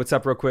say what's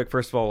up real quick.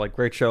 First of all,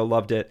 great show,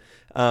 loved it.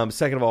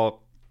 Second of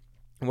all,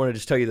 I want to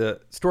just tell you the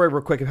story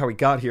real quick of how we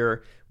got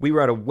here. We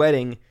were at a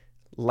wedding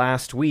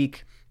last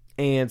week,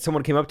 and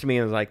someone came up to me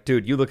and was like,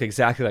 dude, you look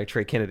exactly like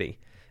Trey Kennedy.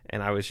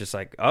 And I was just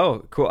like,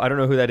 oh, cool. I don't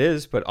know who that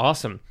is, but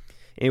awesome.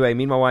 Anyway,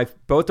 me and my wife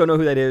both don't know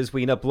who that is.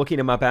 We end up looking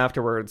him up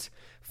afterwards,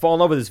 fall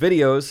in love with his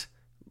videos,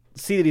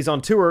 see that he's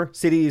on tour,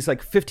 see that he's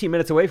 15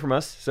 minutes away from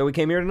us. So we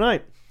came here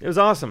tonight. It was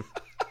awesome.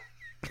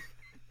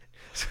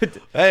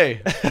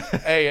 Hey,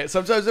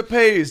 sometimes it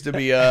pays to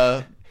be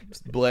a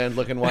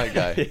bland-looking white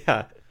guy.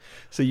 Yeah.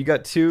 So you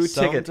got 2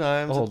 ticket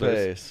Sometimes holders. it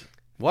pays.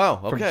 Wow.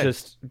 from Okay.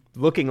 just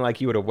looking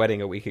like you at a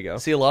wedding a week ago.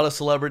 See, a lot of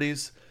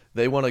celebrities,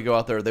 they want to go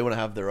out there. They want to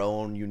have their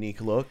own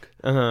unique look.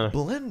 Uh-huh.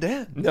 Blend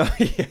in. No,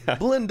 yeah.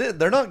 Blend in.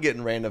 They're not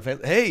getting random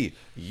fans. Hey,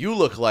 you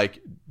look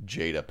like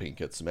Jada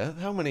Pinkett Smith.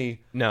 How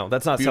many No,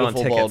 that's not selling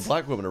beautiful bald tickets.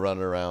 black women are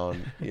running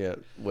around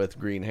with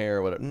green hair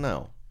or whatever?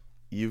 No.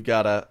 You've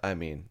got to,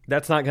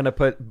 That's not going to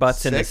put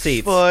butts in the 6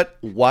 seats. foot,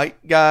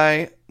 white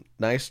guy,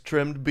 nice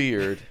trimmed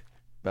beard,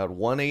 about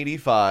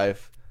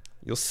 185.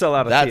 You'll sell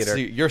out a That's theater.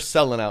 you're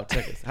selling out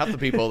tickets. Half the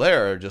people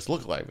there just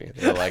look like me.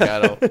 They're like,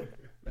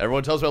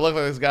 everyone tells me I look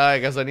like this guy. I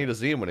guess I need to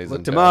see him when he's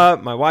Looked in him town.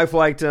 up. My wife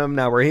liked him.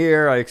 Now we're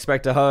here. I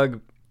expect a hug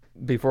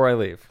before I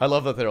leave. I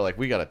love that they're like,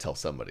 we got to tell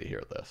somebody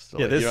here this. So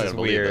Yeah, like, this you're not is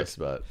gonna believe weird. this,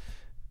 but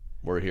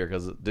we're here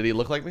because did he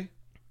look like me?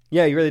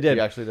 Yeah, you really did. He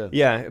actually did.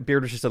 Yeah,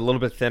 beard was just a little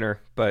bit thinner,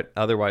 but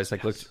otherwise,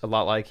 like, looked a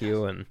lot like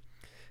you. And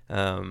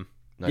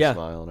Nice yeah,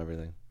 smile and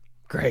everything.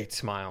 great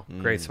smile.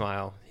 Great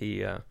smile. He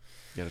Got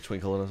a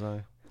twinkle in his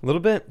eye. a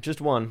little bit, just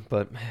one,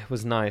 but it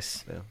was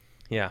nice. Yeah.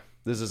 Yeah.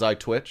 This is eye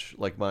twitch,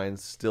 like mine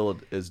still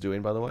is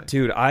doing, by the way.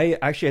 Dude, I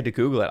actually had to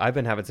Google it. I've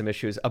been having some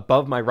issues.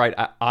 Above my right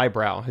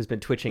eyebrow has been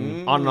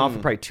twitching on and off for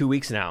probably 2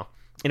 weeks now.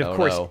 And of Oh,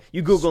 course, no.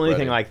 you Google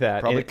anything Spreading. like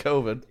that. Probably and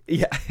COVID.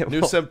 yeah. New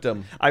well,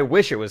 symptom. I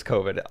wish it was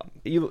COVID.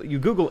 You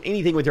Google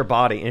anything with your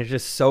body, and it's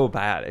just so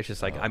bad. It's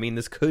just like, I mean,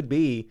 this could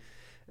be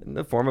in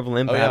the form of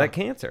lymphatic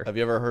cancer. Have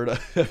you ever heard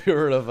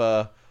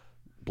of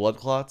blood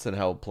clots and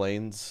how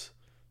planes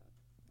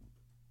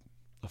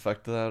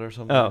affect that or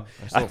something? Oh,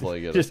 I still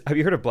fully get it. Just have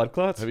you heard of blood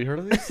clots? Have you heard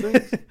of these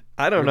things?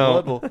 I don't Your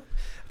know. blood will-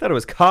 I thought it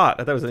was caught.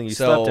 I thought it was something you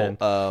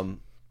slept in.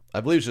 I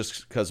believe it's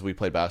just because we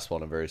played basketball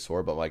and I'm very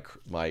sore, but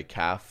my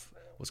calf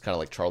was kind of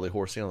like Charlie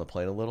horsing on the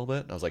plane a little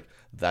bit. And I was like,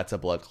 that's a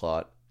blood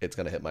clot. It's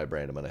going to hit my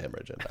brain. I'm going to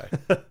hemorrhage and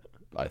die.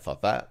 I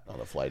thought that on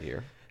the flight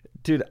here.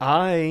 Dude,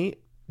 I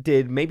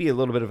did maybe a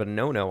little bit of a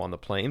no-no on the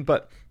plane,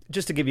 but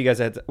just to give you guys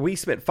a heads, we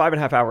spent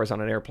 5.5 hours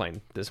on an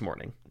airplane this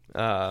morning.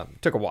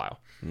 Took a while.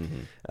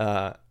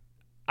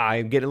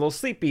 I'm getting a little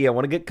sleepy. I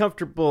want to get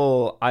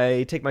comfortable.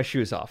 I take my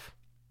shoes off.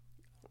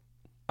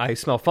 I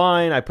smell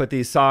fine. I put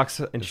these socks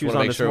and Just shoes want to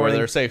on make this sure we're morning.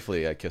 there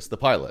safely. I kissed the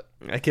pilot.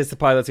 I kiss the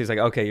pilot. So he's like,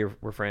 okay,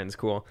 we're friends.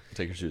 Cool.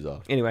 Take your shoes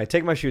off. Anyway, I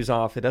take my shoes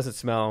off. It doesn't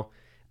smell.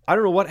 I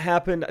don't know what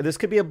happened. This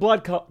could be a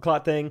blood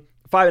clot thing.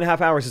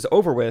 5.5 hours is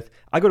over with.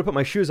 I go to put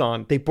my shoes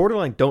on. They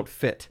borderline don't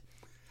fit.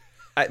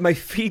 My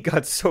feet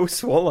got so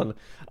swollen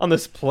on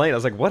this plane. I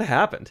was like, what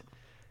happened?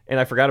 And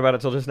I forgot about it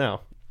till just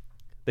now.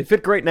 They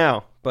fit great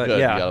now. But Good,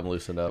 yeah, you got them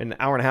loosened up. an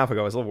hour and a half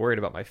ago, I was a little worried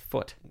about my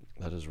foot.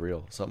 That is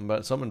real. Something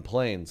in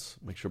planes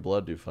makes your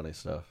blood do funny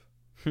stuff.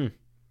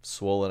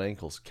 Swollen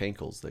ankles,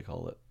 cankles, they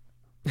call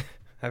it.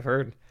 I've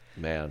heard.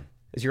 Man.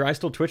 Is your eye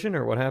still twitching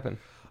or what happened?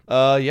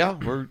 Yeah,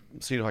 we're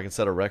seeing if I can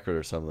set a record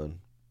or something.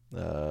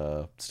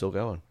 Still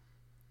going.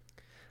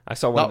 I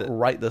saw one. Not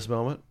right this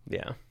moment,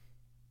 Yeah.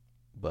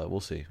 but we'll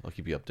see. I'll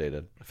keep you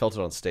updated. I felt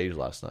it on stage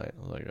last night.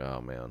 I was like,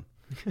 oh man,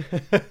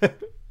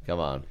 come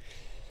on.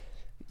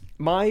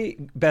 My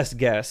best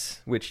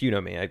guess, which you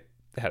know me, I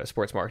had a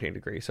sports marketing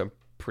degree, so I'm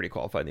pretty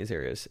qualified in these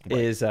areas,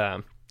 is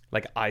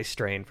like eye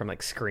strain from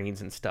like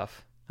screens and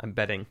stuff. I'm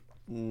betting.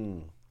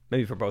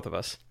 Maybe for both of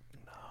us.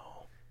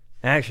 No.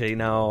 Actually,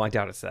 no, I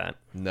doubt it's that.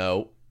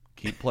 No,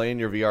 keep playing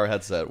your VR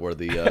headset where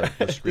the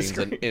screen's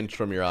an inch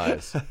from your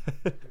eyes.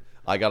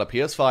 I got a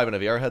PS5 and a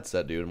VR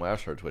headset, dude, and my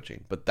eyes started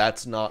twitching. But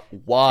that's not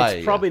why.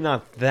 It's probably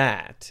not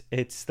that.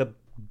 It's the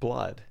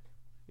blood.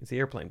 It's the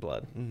airplane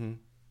blood. Mm-hmm.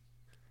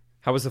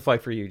 How was the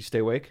flight for you? Did you stay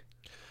awake?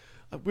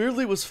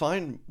 Weirdly was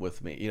fine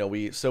with me. You know,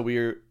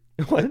 we're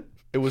What?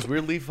 it was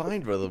weirdly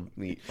fine for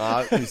me.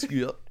 Am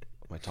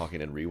I talking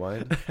in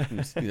rewind?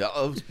 We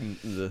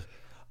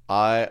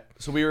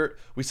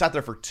sat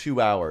there for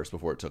 2 hours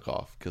before it took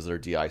off because they're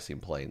de-icing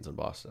planes in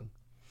Boston,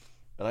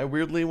 and I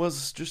weirdly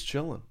was just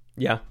chilling.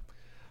 Yeah.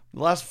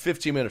 The last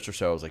 15 minutes or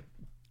so, I was like,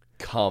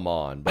 "Come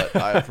on!" But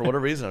for whatever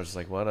reason, I was just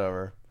like,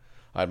 "Whatever."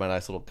 I had my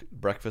nice little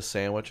breakfast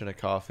sandwich and a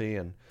coffee,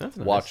 and That's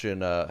nice.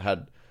 watching.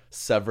 Had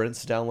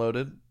Severance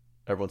downloaded.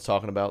 Everyone's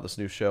talking about this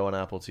new show on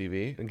Apple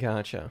TV.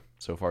 Gotcha.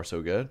 So far,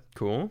 so good.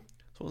 Cool.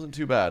 So it wasn't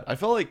too bad. I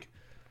felt like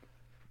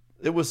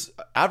it was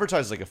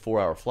advertised like a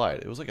 4-hour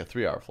flight. It was like a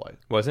 3-hour flight.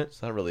 Was it?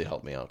 So that really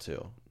helped me out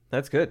too.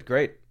 That's good.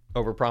 Great.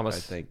 Overpromise. I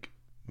think,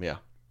 yeah.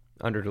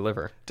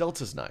 Underdeliver.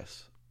 Delta's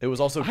nice. It was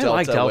also I Delta,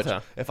 like Delta.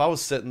 which if I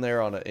was sitting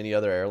there on any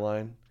other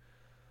airline,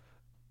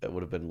 it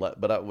would have been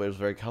but it was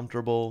very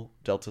comfortable.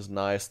 Delta's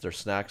nice. Their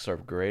snacks are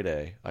grade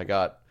A. I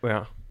got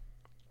Yeah.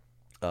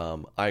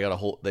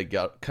 they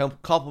got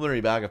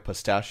complimentary bag of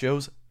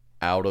pistachios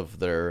out of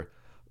their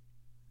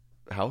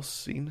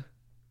housing,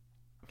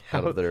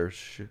 out of their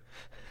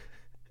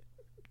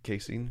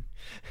casing.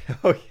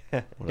 Oh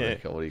yeah. What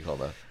do you call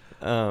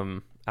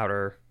that?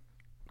 Outer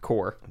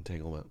core.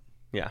 Entanglement.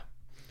 Yeah.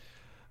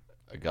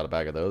 I got a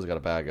bag of those. I got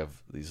a bag of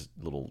these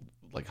little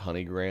like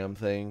honey graham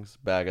things.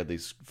 Bag of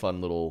these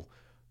fun little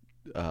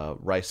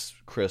Rice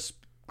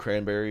crisp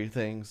cranberry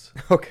things.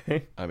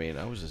 Okay. I mean,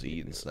 I was just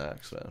eating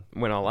snacks, man.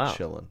 Went all out.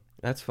 Chilling.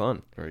 That's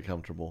fun. Very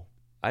comfortable.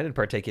 I didn't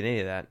partake in any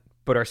of that,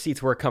 but our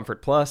seats were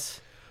Comfort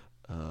Plus.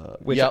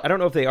 Which Yep. I don't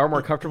know if they are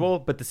more comfortable,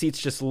 but the seats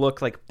just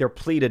look like they're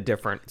pleated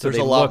different. So There's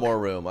they a lot look- more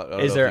room. I don't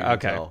Is know there? if you can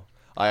Okay. tell.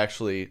 I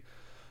actually,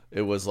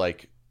 it was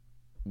like,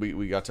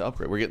 we got to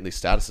upgrade. We're getting these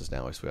statuses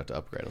now, so we got to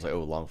upgrade. I was like,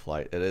 oh, long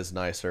flight. It is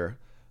nicer.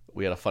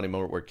 We had a funny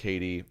moment where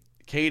Katie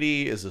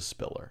is a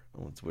spiller,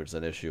 which is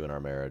an issue in our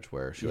marriage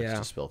where she likes Yeah.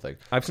 to spill things.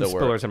 I have some So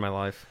spillers in my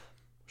life.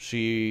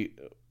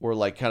 we're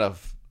like kind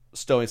of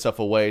stowing stuff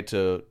away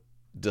to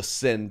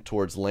descend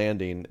towards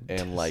landing,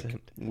 and like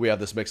we have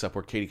this mix up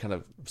where Katie kind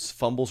of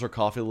fumbles her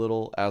coffee a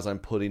little as I'm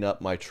putting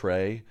up my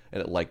tray,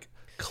 and it like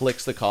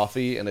clicks the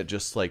coffee and it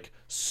just like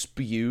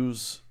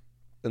spews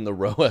in the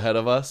row ahead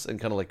of us and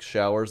kind of like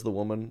showers the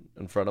woman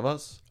in front of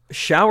us.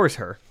 Showers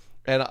her.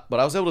 But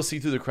I was able to see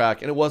through the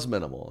crack, and it was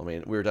minimal. I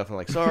mean, we were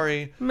definitely like,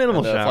 sorry. Minimal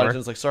and the shower. flight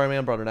attendant's like, sorry,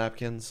 man, brought her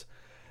napkins.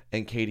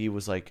 And Katie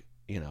was like,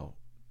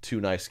 too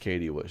nice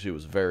Katie. She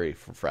was very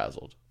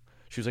frazzled.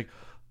 She was like,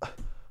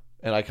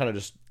 and I kind of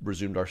just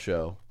resumed our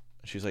show.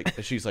 She's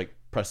like,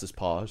 press this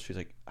pause. She's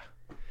like,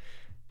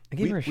 I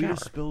gave her a we shower.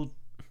 just spilled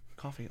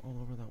coffee all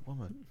over that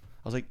woman.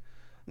 I was like,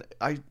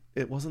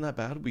 it wasn't that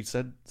bad. We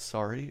said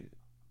sorry.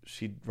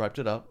 She wiped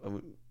it up.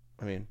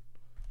 I mean,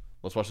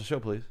 let's watch the show,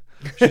 please.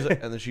 She's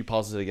like, and then she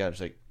pauses it again.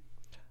 She's like,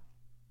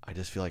 I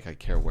just feel like I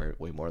care way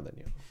more than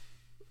you.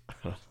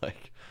 I'm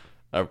like,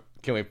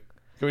 can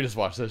we just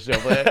watch this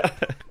show?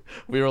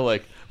 we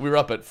were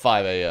up at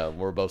 5 a.m.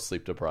 We're both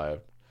sleep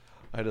deprived.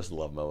 I just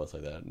love moments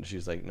like that. And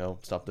she's like, no,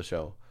 stop the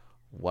show.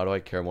 Why do I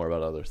care more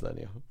about others than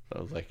you?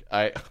 I was like,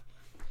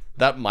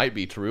 that might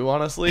be true,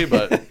 honestly,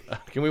 but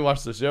can we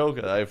watch the show?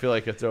 'Cause I feel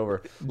like it's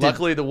over.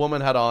 Luckily, the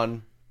woman had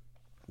on,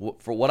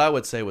 for what I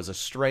would say was a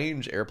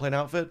strange airplane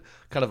outfit,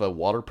 kind of a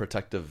water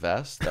protective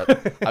vest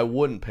that I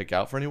wouldn't pick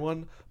out for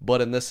anyone.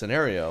 But in this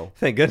scenario,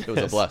 Thank goodness. it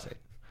was a blessing.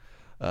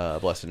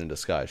 Blessing in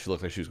disguise. She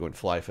looked like she was going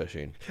fly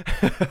fishing,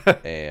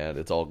 and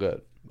it's all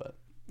good. But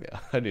yeah,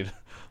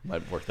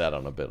 might work that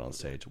on a bit on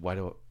stage.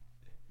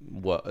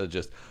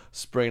 Just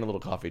spraying a little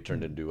coffee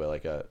turned into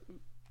a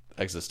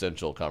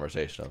existential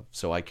conversation of,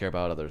 so I care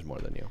about others more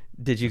than you.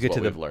 Did you That's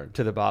get what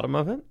to the bottom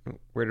of it?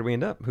 Where did we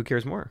end up? Who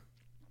cares more?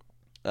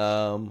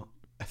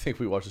 I think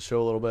we watched the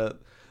show a little bit,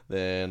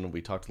 then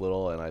we talked a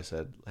little, and I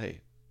said,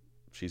 hey,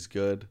 she's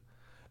good.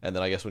 And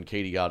then I guess when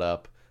Katie got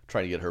up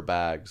trying to get her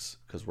bags,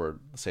 because we're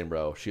the same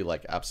row, she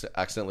like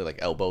accidentally like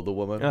elbowed the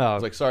woman. I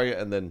was like, sorry.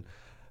 And then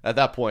at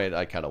that point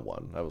I kind of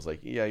won. I was like,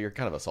 yeah, you're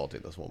kind of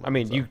assaulting this woman. I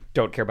mean, so. you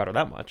don't care about her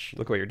that much.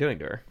 Look what you're doing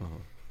to her.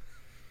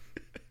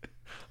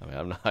 I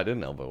mean, I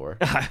didn't elbow her.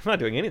 I'm not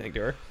doing anything to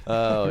her.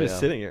 Oh, I'm just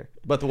sitting here.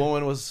 But the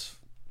woman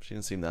she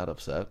didn't seem that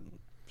upset.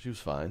 She was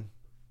fine.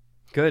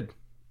 Good.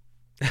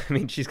 I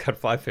mean, she's got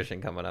fly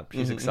fishing coming up.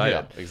 She's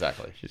excited. Yeah,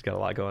 exactly. She's got a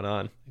lot going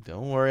on.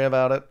 Don't worry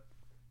about it.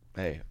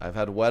 Hey, I've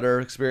had wetter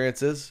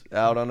experiences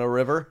out on a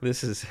river.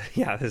 This is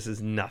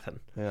nothing.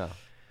 Yeah.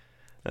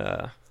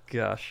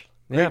 Gosh.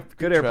 Yeah,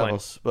 good airplane.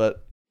 Travels,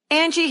 but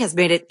Angie has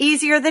made it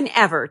easier than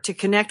ever to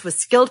connect with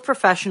skilled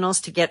professionals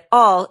to get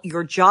all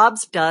your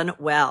jobs done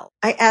well.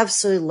 I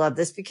absolutely love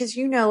this because,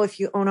 if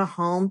you own a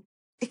home,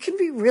 it can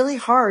be really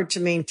hard to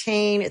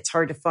maintain. It's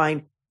hard to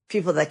find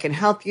people that can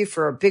help you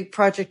for a big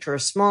project or a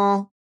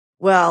small.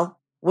 Well,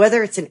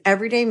 whether it's in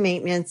everyday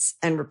maintenance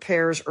and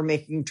repairs or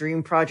making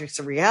dream projects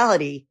a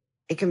reality,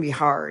 it can be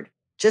hard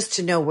just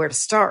to know where to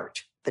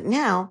start. But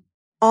now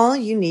all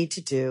you need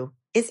to do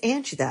is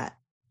Angie that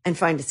and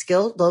find a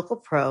skilled local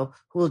pro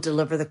who will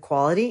deliver the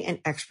quality and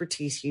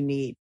expertise you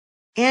need.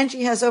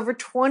 Angie has over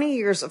 20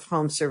 years of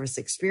home service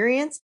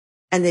experience,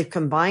 and they've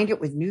combined it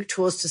with new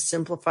tools to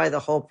simplify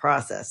the whole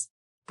process.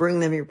 Bring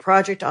them your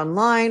project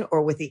online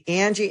or with the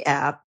Angie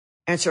app,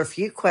 answer a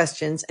few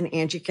questions, and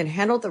Angie can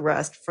handle the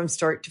rest from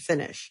start to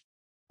finish.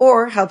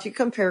 Or help you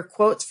compare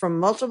quotes from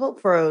multiple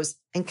pros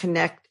and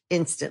connect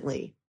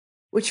instantly,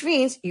 which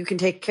means you can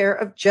take care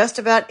of just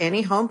about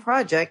any home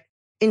project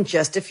in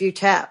just a few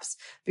taps.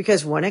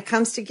 Because when it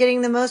comes to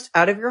getting the most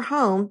out of your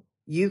home,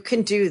 you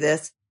can do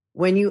this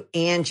when you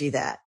Angie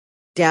that.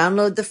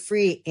 Download the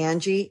free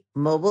Angie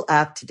mobile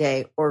app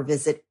today or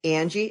visit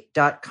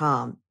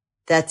Angie.com.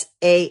 That's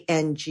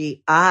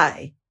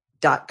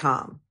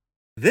ANGI.com.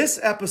 this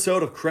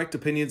episode of Correct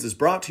Opinions is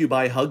brought to you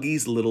by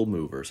Huggies Little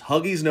Movers.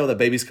 Huggies know that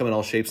babies come in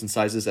all shapes and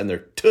sizes, and their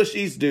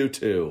tushies do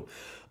too.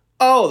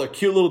 Oh, they're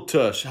cute little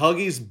tush.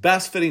 Huggies'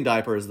 best fitting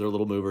diaper is their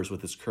Little Movers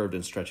with its curved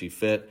and stretchy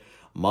fit.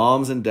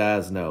 Moms and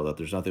dads know that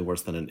there's nothing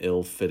worse than an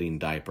ill-fitting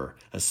diaper,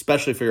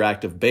 especially for your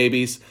active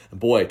babies. And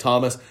boy,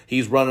 Thomas,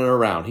 he's running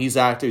around. He's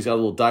active. He's got a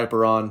little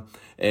diaper on,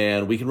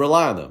 and we can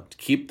rely on them to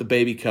keep the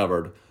baby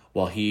covered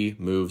while he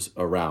moves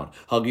around.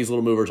 Huggies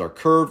Little Movers are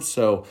curved,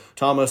 so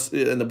Thomas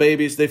and the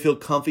babies, they feel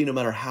comfy no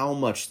matter how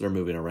much they're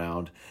moving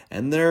around.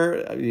 And they're,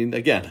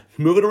 again,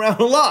 moving around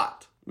a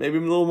lot. Maybe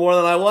a little more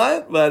than I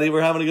want, but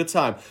we're having a good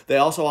time. They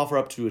also offer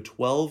up to a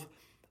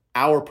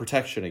 12-hour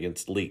protection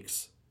against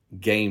leaks.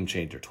 Game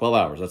changer. 12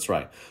 hours, that's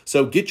right.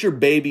 So get your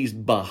baby's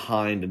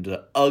behind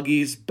into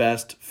Huggies'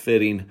 best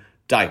fitting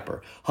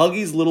diaper.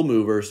 Huggies Little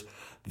Movers,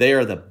 they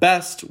are the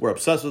best. We're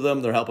obsessed with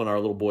them. They're helping our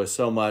little boy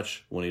so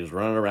much when he's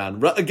running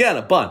around. Again,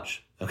 a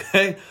bunch.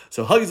 Okay?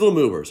 So Huggies Little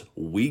Movers,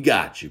 we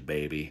got you,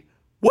 baby.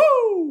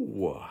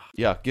 Woo!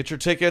 Yeah, get your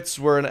tickets.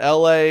 We're in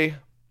LA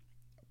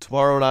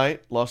tomorrow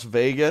night. Las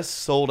Vegas,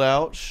 sold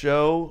out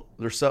show.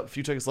 There's a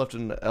few tickets left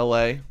in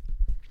LA.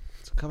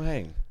 So come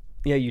hang.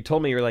 Yeah, you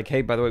told me, you're like,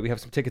 hey, by the way, we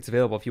have some tickets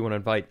available if you want to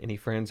invite any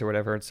friends or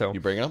whatever. And so You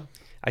bring them?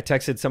 I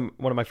texted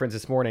one of my friends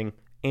this morning,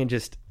 and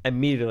just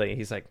immediately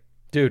he's like,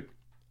 dude,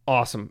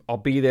 awesome. I'll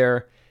be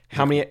there.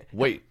 How many?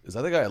 Wait, is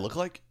that the guy I look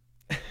like?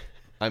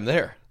 I'm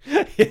there.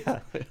 Yeah.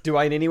 Do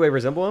I in any way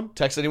resemble him?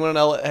 Text anyone in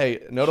LA. Hey,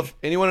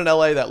 anyone in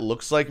LA that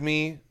looks like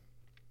me,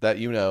 that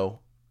you know,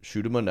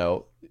 shoot them a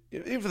note.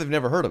 Even if they've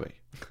never heard of me,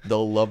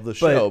 they'll love the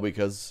show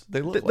because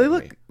they look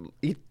like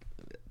me.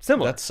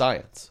 Similar. That's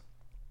science.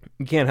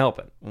 You can't help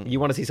it. You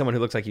want to see someone who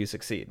looks like you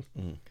succeed.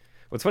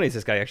 What's funny is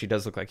this guy actually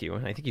does look like you,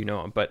 and I think you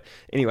know him. But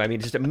anyway, I mean,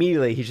 just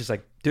immediately he's just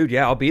like, dude,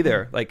 yeah, I'll be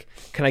there. Like,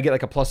 can I get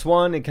like a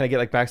 +1? And can I get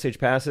like backstage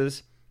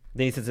passes?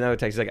 Then he sends another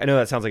text. He's like, I know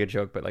that sounds like a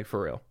joke, but like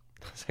for real.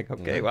 I was like,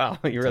 okay, wow,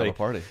 you really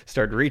party.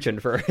 started reaching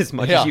for as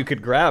much as you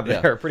could grab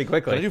there pretty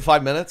quickly. Can I do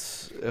 5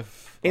 minutes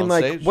if and on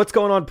like, stage? what's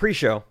going on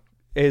pre-show?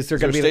 Is there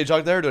going to a be stage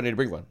dog there? Or do I need to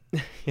bring one?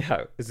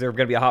 Yeah, is there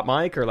going to be a hot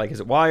mic or like is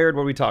it wired?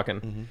 What are we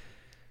talking?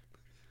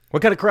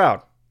 What kind of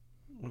crowd?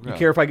 You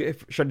care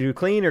if should I do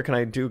clean or can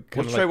I do?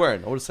 What's Trey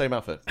wearing? I want the same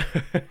outfit.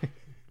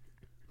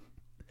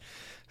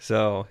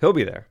 So he'll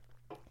be there.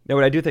 No,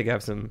 but I do think I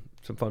have some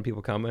fun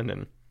people coming,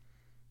 and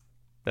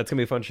that's gonna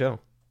be a fun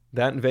show.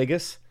 That in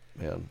Vegas.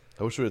 Man,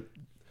 I wish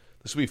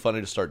this would be funny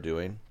to start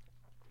doing.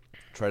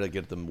 Try to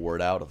get the word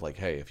out of like,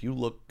 hey, if you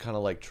look kind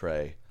of like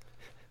Trey,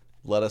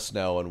 let us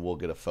know and we'll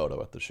get a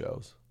photo at the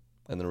shows,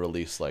 and then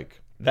release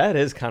like That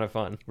is kind of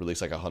fun.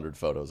 100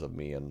 photos of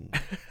me and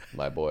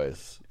my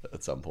boys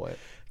at some point.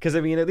 Because,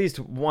 I mean, at least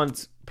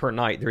once per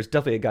night, there's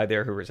definitely a guy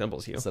there who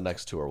resembles you. It's the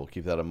next tour. We'll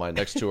keep that in mind.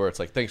 Next tour, it's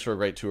like, thanks for a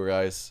great tour,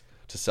 guys.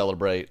 To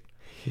celebrate,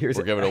 we're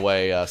giving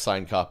away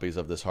signed copies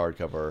of this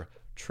hardcover,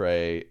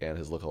 Trey and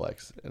his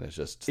lookalikes. And it's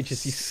just you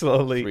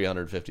slowly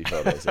 350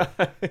 photos of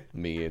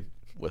me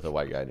with a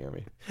white guy near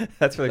me.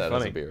 That's really that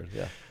funny. has a beard,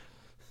 yeah.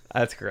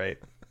 That's great.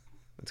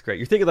 That's great.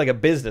 You're thinking like a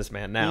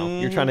businessman now.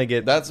 You're trying to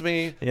get... That's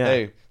me.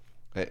 Yeah.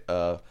 Hey,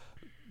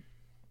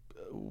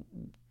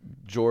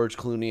 George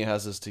Clooney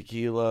has his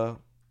tequila.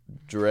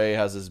 Dre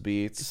has his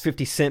beats.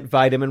 50 Cent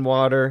vitamin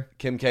water.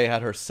 Kim K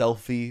had her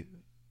selfie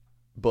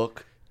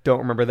book. Don't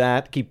remember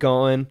that. Keep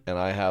going. And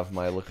I have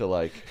my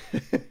lookalike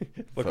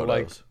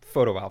photos.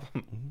 Photo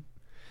album.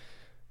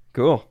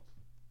 Cool.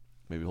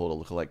 Maybe hold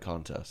a lookalike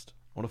contest.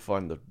 I want to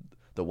find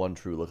the one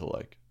true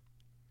lookalike.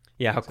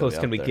 Yeah, how close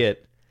can we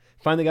get?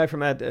 Find the guy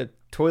from that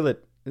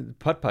toilet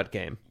putt-putt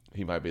game.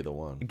 He might be the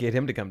one. Get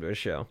him to come to a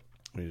show.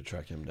 We need to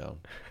track him down.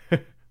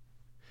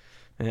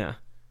 Yeah.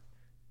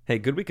 Hey,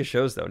 good week of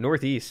shows, though.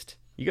 Northeast.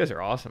 You guys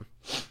are awesome.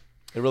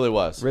 It really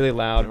was. Really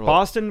loud.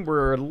 Boston,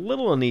 we're a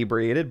little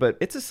inebriated, but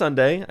it's a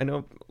Sunday. I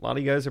know a lot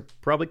of you guys are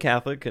probably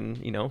Catholic, and,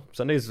 you know,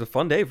 Sundays is a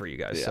fun day for you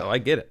guys, so I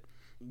get it.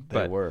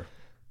 They were.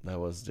 That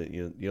was...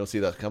 You don't see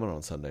that coming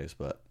on Sundays,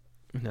 but...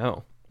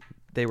 No.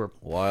 They were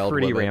wild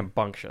pretty women.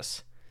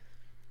 rambunctious.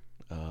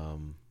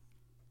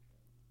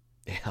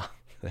 Yeah,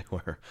 they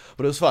were.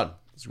 But it was fun.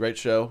 It was a great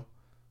show.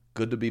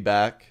 Good to be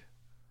back.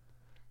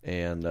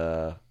 And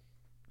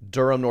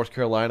Durham, North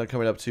Carolina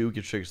coming up too.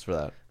 Get tickets for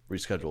that.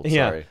 Rescheduled.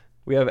 Yeah. Sorry.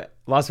 We have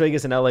Las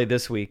Vegas and LA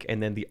this week,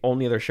 and then the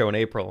only other show in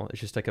April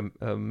is just like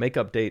a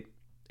makeup date,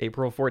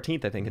 April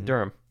 14th, I think, in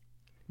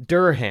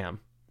Durham,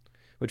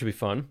 which would be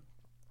fun.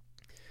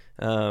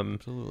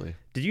 Absolutely.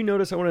 Did you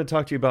notice I wanted to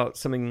talk to you about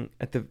something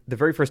at the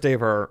very first day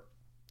of our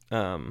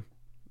of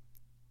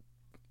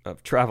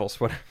travels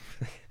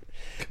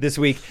this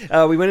week?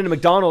 We went into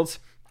McDonald's,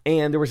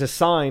 and there was a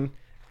sign.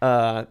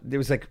 It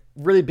was like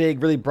really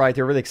big, really bright.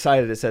 They were really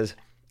excited. It says,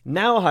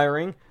 now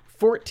hiring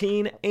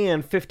 14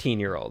 and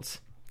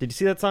 15-year-olds. Did you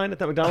see that sign at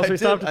that McDonald's we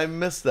stopped? I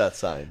missed that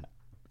sign.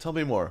 Tell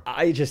me more.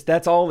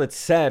 That's all it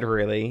said,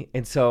 really.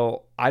 And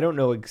so I don't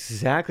know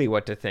exactly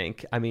what to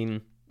think. I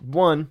mean,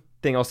 one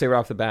thing I'll say right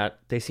off the bat,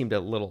 they seemed a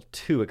little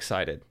too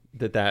excited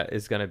that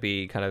is going to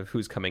be kind of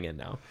who's coming in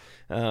now.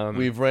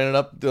 We've ran it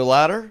up the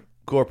ladder.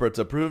 Corporate's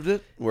approved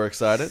it. We're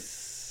excited.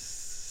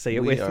 Say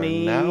it with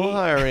me. We are now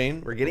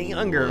hiring. We're getting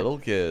younger. Little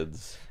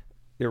kids.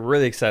 They're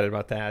really excited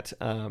about that.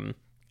 I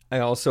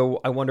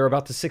wonder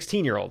about the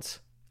 16-year-olds.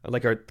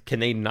 Like,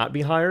 can they not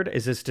be hired?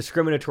 Is this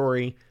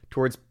discriminatory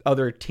towards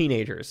other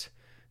teenagers?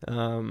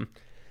 I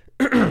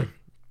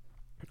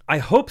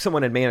hope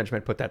someone in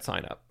management put that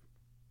sign up.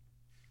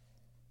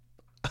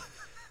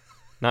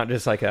 Not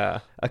just like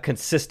a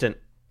consistent,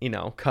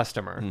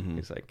 customer.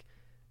 He's like,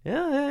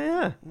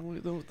 yeah.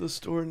 What the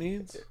store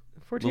needs?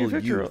 14 or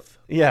 15-year-old.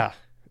 Yeah.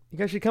 You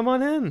guys should come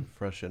on in.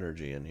 Fresh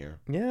energy in here.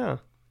 Yeah.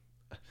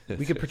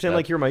 We could pretend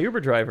like you're my Uber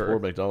driver. Or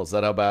McDonald's. Is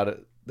that how bad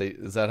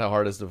is that how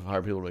hard it is to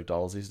hire people at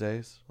McDonald's these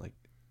days? Like,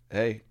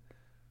 hey,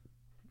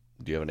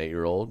 do you have an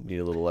 8-year-old? Need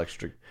a little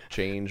extra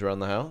change around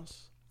the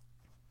house?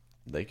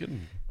 They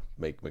can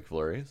make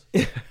McFlurries.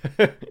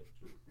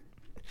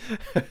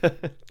 Are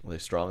they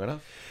strong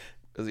enough?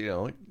 Because,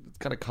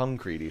 kind of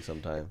concretey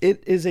sometimes.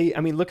 It is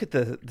look at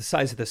the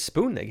size of the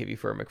spoon they give you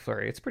for a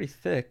McFlurry. It's pretty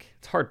thick.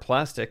 It's hard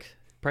plastic.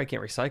 Probably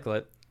can't recycle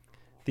it.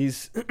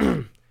 These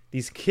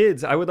these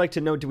kids, I would like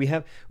to know, do we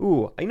have...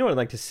 Ooh, I know what I'd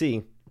like to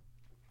see.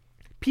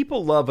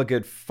 People love a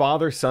good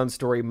father-son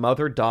story,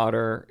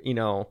 mother-daughter,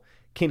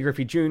 Ken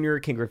Griffey Jr.,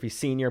 Ken Griffey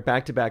Sr.,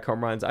 back-to-back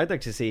home runs. I'd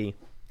like to see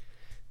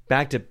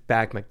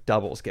back-to-back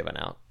McDoubles given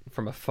out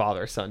from a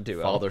father-son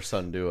duo.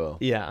 Father-son duo.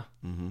 Yeah.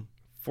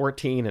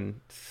 14 and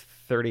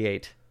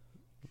 38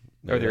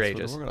 are their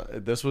ages.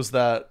 This was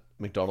that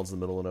McDonald's in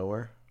the middle of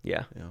nowhere?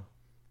 Yeah.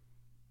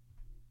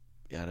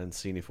 Yeah, I didn't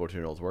see any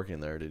 14-year-olds working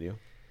there, did you?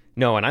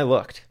 No, and I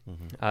looked.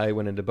 I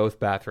went into both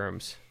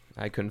bathrooms.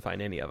 I couldn't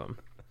find any of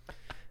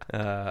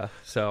them.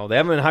 So they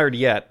haven't been hired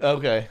yet.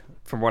 Okay.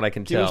 From what I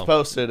can Keep tell. us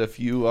posted if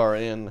you are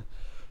in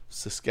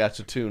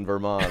Saskatchewan,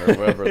 Vermont, or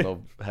wherever the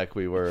heck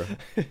we were.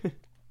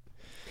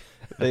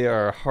 They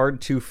are hard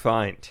to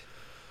find.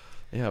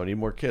 Yeah, we need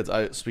more kids.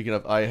 I'm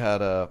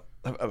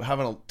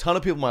having a ton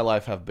of people in my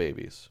life have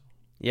babies.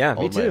 Yeah,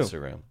 all me over my too.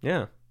 Instagram.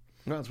 Yeah.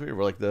 No, it's weird.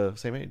 We're like the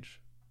same age.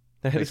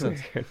 That is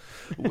Makes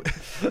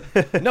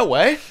weird. No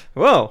way.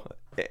 Whoa.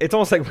 It's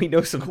almost like we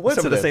know some of the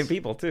Coincidence. same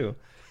people, too.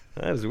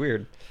 That is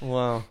weird.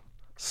 Wow.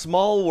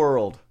 Small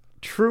world.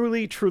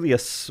 Truly, truly a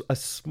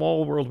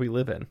small world we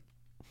live in.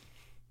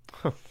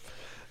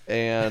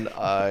 And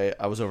I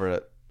was over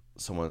at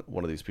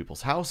one of these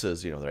people's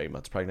houses. They're 8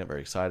 months pregnant,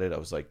 very excited. I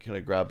was like, can I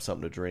grab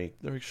something to drink?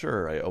 They're like,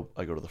 sure.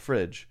 I go to the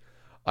fridge.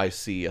 I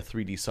see a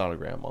 3D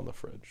sonogram on the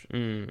fridge.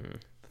 3D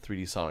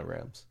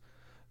sonograms.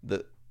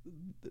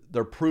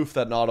 They're proof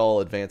that not all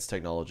advanced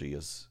technology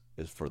is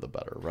for the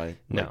better, right?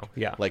 No,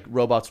 yeah. Like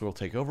robots will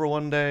take over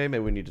one day.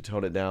 Maybe we need to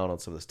tone it down on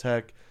some of this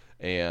tech.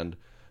 And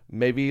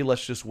maybe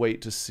let's just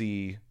wait to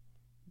see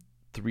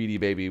 3D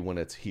baby when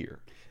it's here.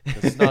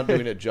 It's not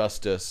doing it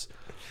justice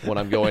when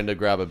I'm going to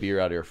grab a beer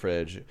out of your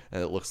fridge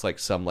and it looks like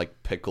some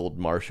like pickled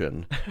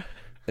Martian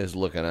is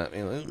looking at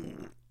me.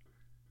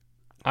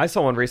 I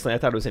saw one recently. I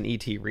thought it was an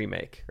E.T.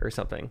 remake or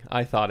something.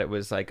 I thought it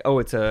was like,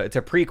 it's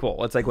a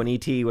prequel. It's like when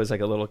E.T. was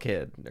like a little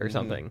kid or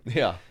something.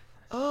 Yeah.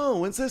 Oh,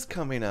 when's this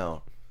coming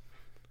out?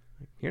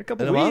 Here in a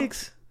couple In a month?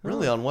 weeks.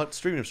 Really? On what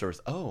streaming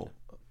service? Oh,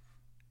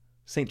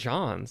 St.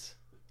 John's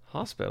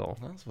Hospital.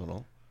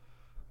 hospital.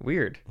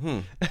 Weird.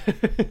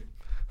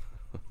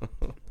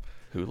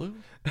 Hulu?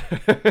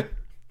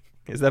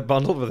 Is that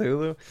bundled with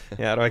Hulu?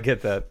 Yeah, how do I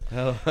get that?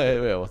 Oh,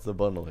 yeah, what's the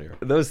bundle here?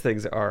 Those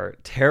things are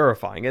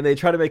terrifying. And they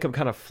try to make them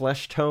kind of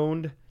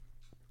flesh-toned,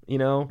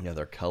 Yeah,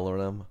 they're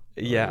coloring them.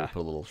 Yeah. Put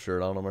a little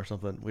shirt on them or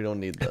something. We don't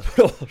need this. Put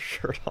a little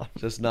shirt on.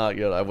 Just not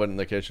good. I went in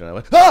the kitchen. I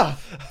went, ah!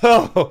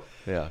 Oh,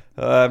 Yeah.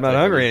 I'm not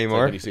hungry It's like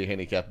anymore. when you see a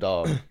handicapped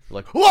dog.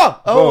 Like, whoa!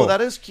 Oh, that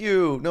is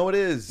cute. No, it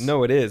is.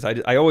 No, it is.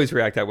 I always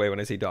react that way when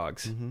I see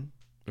dogs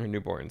or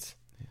newborns.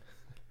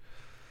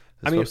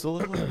 Supposed to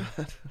look like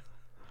that.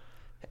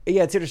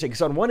 Yeah, it's interesting.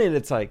 So on one end,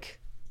 it's like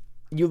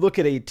you look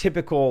at a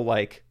typical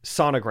like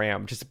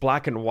sonogram, just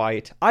black and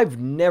white. I've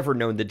never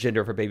known the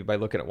gender of a baby by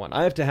looking at one.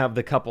 I have to have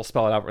the couple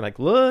spell it out. We're like,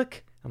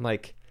 look. I'm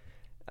like,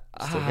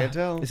 Still can't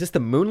tell. Is this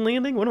the moon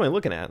landing? What am I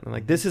looking at? I'm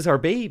like, this is our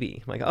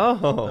baby. I'm like,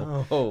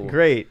 oh.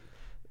 Great.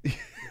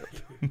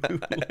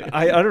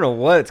 I don't know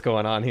what's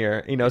going on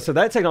here. So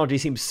that technology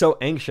seems so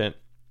ancient.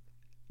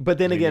 But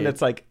then again,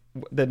 it's like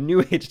the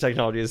new age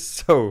technology is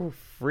so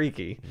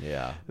freaky.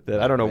 Yeah.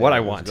 That I don't know what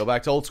I want. Go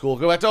back to old school.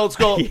 Go back to old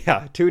school.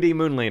 Yeah, 2D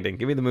moon landing.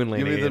 Give me the moon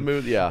landing. Give me the again.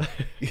 moon. Yeah.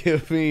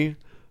 Give me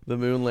the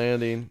moon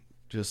landing.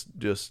 Just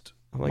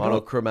like,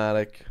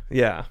 monochromatic.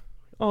 Yeah.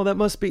 Oh, that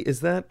must be. Is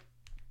that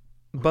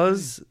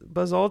Buzz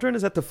Aldrin?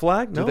 Is that the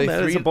flag? No,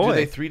 that is a boy. Do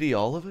they 3D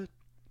all of it?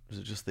 Is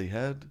it just the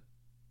head?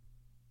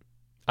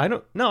 I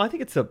don't. No, I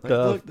think it's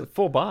the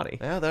full body.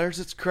 Yeah, there's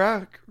its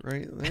crack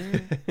right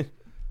there.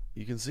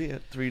 You can see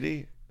it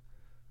 3D.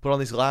 Put on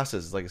these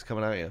glasses. It's like it's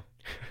coming at you.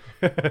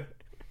 I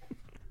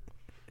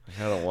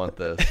don't want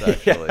this,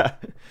 actually. Yeah.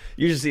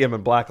 You should see him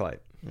in blacklight.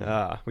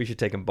 We should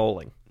take him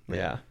bowling.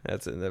 Yeah,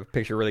 the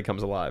picture really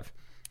comes alive.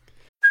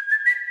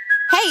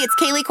 Hey, it's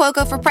Kaylee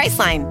Cuoco for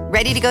Priceline.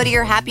 Ready to go to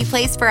your happy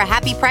place for a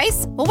happy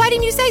price? Well, why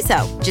didn't you say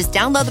so? Just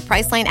download the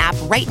Priceline app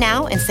right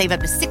now and save up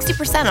to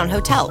 60% on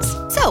hotels.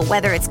 So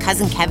whether it's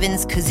Cousin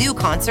Kevin's Kazoo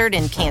Concert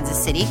in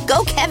Kansas City,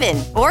 go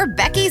Kevin, or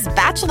Becky's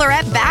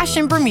Bachelorette Bash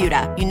in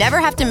Bermuda, you never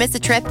have to miss a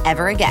trip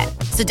ever again.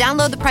 So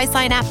download the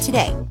Priceline app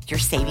today. Your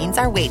savings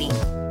are waiting.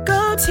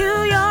 Go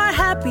to your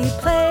happy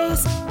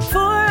place for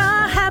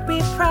a happy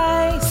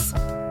price.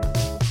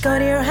 Go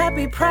to your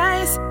happy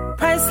price,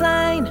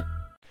 Priceline.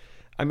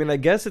 I mean, I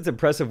guess it's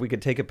impressive we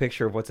could take a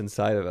picture of what's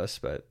inside of us,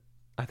 but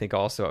I think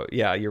also,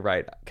 yeah, you're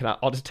right.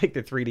 I'll just take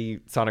the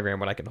 3D sonogram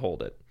when I can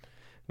hold it,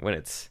 when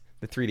it's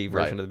the 3D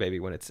version of the baby,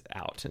 when it's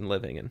out and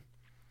living and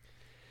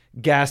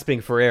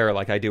gasping for air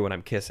like I do when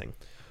I'm kissing.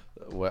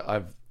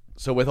 Well,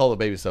 so with all the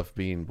baby stuff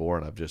being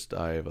born, I was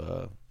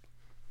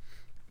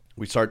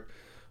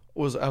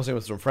saying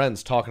with some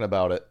friends talking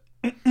about it,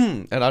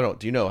 and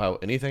do you know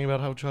anything about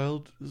how a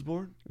child is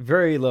born?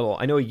 Very little.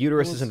 I know a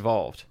uterus is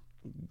involved.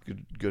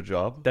 Good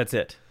job. That's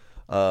it.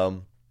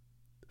 So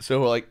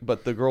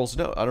but the girls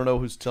know. I don't know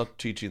who's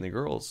teaching the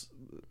girls,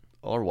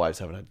 our wives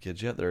haven't had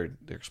kids yet. They're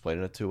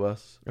explaining it to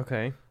us.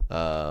 Okay.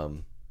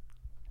 Um,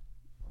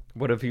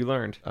 What have you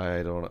learned?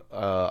 I don't.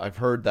 I've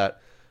heard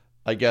that.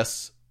 I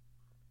guess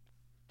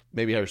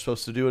maybe how you're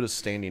supposed to do it is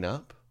standing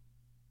up.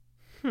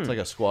 It's like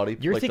a squatty.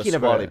 You're like thinking the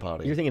of squatty a.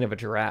 potty. You're thinking of a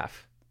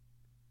giraffe.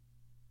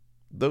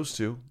 Those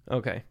two.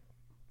 Okay.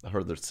 I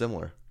heard they're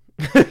similar.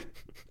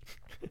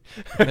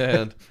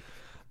 And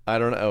I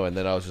don't know. And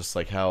then I was just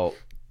like, how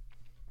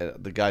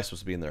the guy's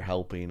supposed to be in there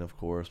helping, of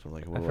course. But I'm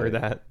like, I've heard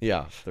that.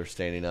 Yeah, they're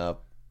standing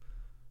up.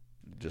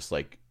 Just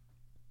like,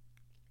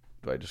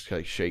 do I just kind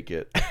of shake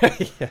it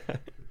Yeah.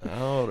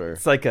 out or?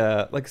 It's like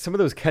some of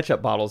those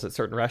ketchup bottles at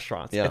certain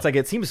restaurants. Yeah. It's like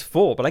it seems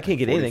full, but I can't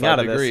get anything 45 out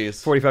of degrees.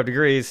 this. 45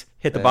 degrees.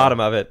 Hit the bottom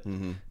of it.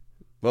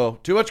 Whoa,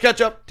 too much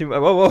ketchup.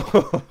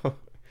 Whoa.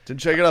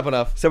 Didn't shake it up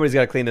enough. Somebody's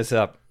got to clean this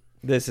up.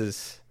 This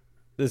is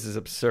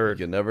absurd.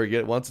 You never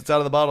get once it's out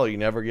of the bottle, you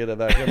never get it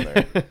back in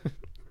there.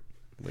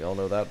 We all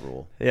know that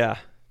rule. Yeah.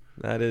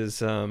 That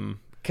is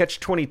catch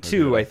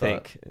 22, I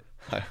think.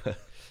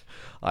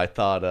 I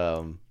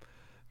thought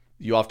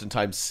you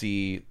oftentimes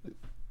see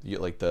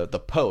like the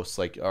posts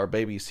like our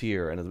baby's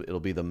here and it'll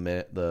be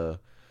the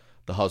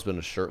husband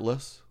is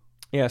shirtless.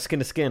 Yeah, skin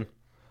to skin.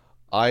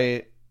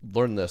 I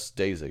learned this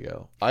days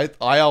ago. I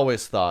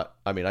always thought,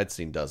 I mean, I'd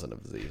seen dozens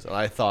of these and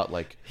I thought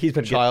like He's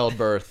been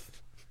childbirth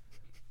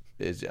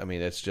is, I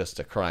mean, it's just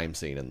a crime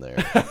scene in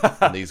there.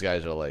 And these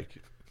guys are like,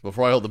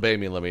 before I hold the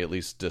baby, let me at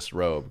least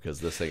disrobe because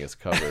this thing is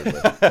covered.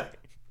 But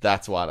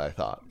that's what I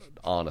thought,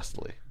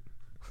 honestly.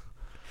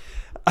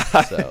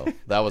 So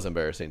that was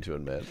embarrassing to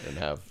admit and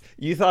have.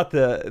 You thought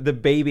the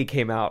baby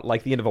came out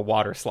like the end of a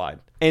water slide,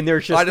 and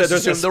there's just I just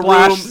there's a assumed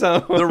splash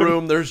zone. the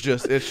room. It's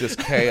just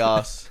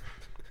chaos.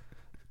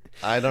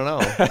 I don't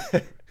know.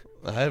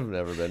 I've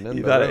never been in.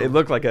 You the thought room. it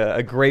looked like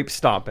a grape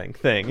stomping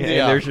thing, and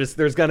Yeah.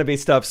 there's gonna be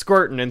stuff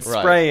squirting and Right.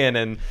 spraying,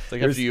 and It's like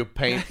there's- after you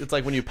paint. It's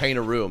like when you paint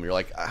a room. You're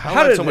like, how How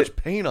did I did so much it-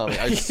 paint on me?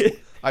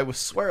 I would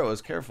swear I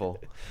was careful.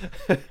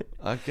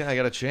 Okay, I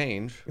gotta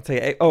change. it's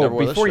like, hey, oh, Never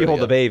wore this before you shirt hold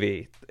the again.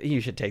 baby, you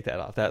should take that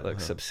off. That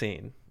looks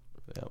obscene.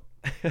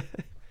 Yeah,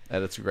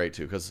 and it's great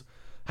too because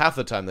half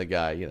the time the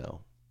guy,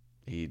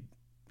 he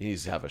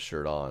needs to have a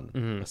shirt on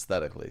Mm-hmm.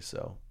 aesthetically.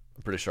 So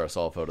I'm pretty sure I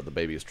saw a photo of the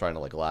baby was trying to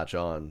like latch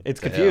on.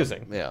 It's to him.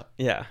 confusing. Yeah.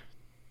 Yeah.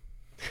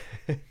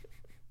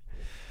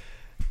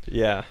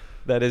 Yeah,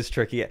 that is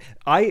tricky.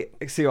 I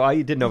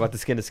didn't know about the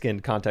skin to skin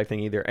contact thing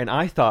either, and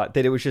I thought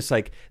that it was just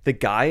like the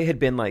guy had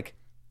been like,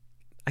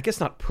 I guess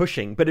not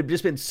pushing, but it had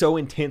just been so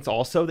intense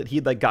also that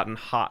he'd like gotten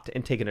hot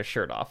and taken his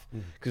shirt off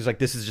because like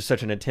this is just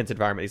such an intense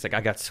environment. He's like,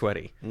 I got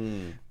sweaty,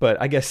 but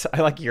I guess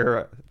I like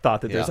your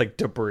thought that there's Yeah. like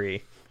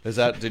debris. Is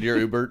that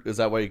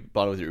why you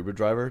bonded with your Uber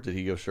driver? Did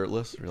he go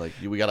shirtless? You're like,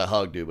 we got a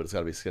hug, dude, but it's got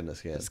to be skin to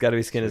skin. It's got to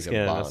be skin So to we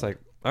can skin. I was bond. like,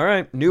 all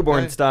right,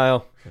 newborn Okay.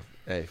 style.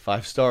 Hey,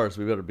 5 stars.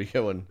 We better be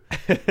going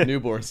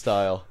newborn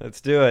style, Let's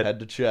do it. head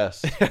to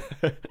chest,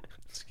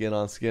 skin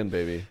on skin,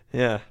 baby.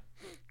 Yeah.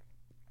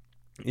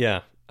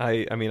 Yeah.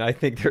 I mean, I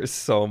think there's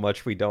so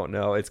much we don't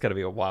know. It's got to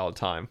be a wild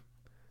time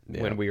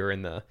Yeah. when we were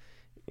in the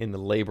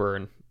labor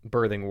and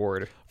birthing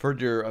ward.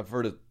 I've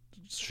heard it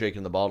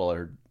shaking the bottle. I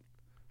heard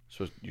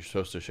you're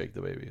supposed to shake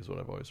the baby is what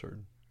I've always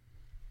heard.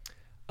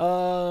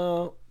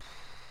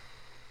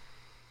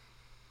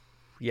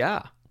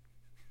 Yeah.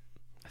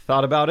 I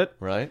thought about it.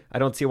 Right? I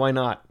don't see why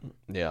not.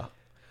 Yeah.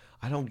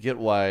 I don't get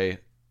why.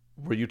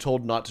 Were you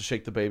told not to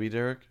shake the baby,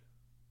 Derek?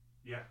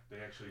 Yeah, they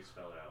actually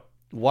spelled out.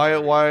 Why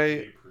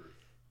Proof.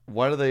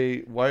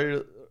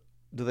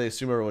 do they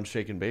assume everyone's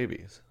shaking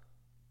babies?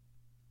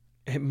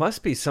 It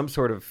must be some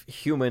sort of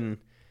human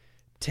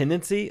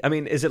tendency. I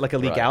mean, is it like a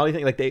legality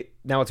thing? Like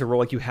now it's a rule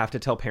like you have to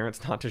tell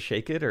parents not to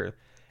shake it, or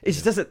it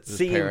just doesn't This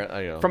seem parent,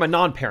 I know. from a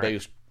non-parent.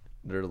 Babies,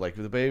 they're like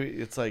the baby.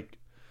 It's like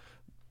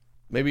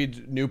maybe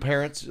new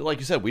parents, like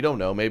you said, we don't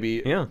know.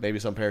 Maybe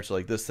some parents are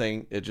like, this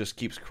thing, it just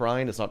keeps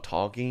crying. It's not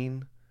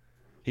talking.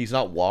 He's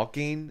not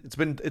walking. It's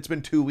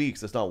been 2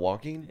 weeks. It's not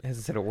walking. It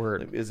hasn't said a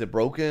word. Is it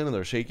broken? And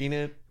they're shaking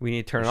it. We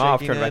need to turn it They're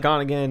off, shaking turn it back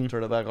on again.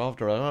 Turn it back off,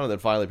 turn it back on, and then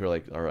finally people are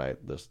like, all right,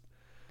 this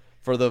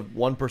for the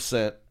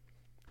 1%.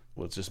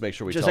 Let's just make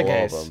sure we Just tell in all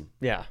case. of them,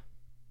 Yeah.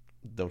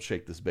 don't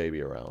shake this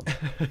baby around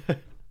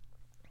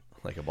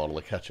like a bottle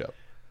of ketchup.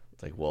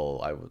 It's like,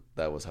 well,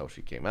 that was how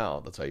she came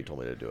out. That's how you told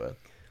me to do it.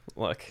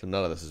 Look, So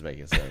none of this is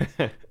making sense.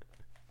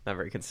 not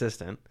very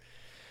consistent.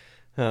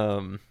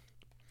 Do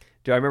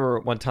I remember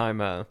one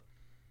time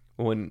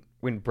when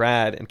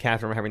Brad and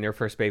Catherine were having their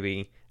first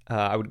baby,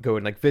 I would go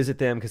and like visit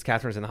them because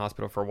Catherine was in the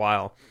hospital for a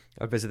while.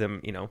 I would visit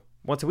them,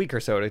 once a week or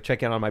so to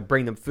check in on them,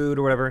 bring them food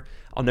or whatever.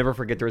 I'll never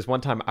forget. There was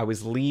one time I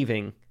was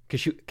leaving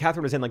because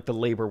Catherine was in like the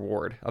labor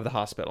ward of the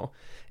hospital,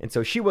 and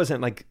so she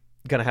wasn't like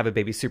gonna have a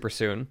baby super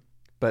soon,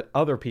 but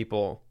other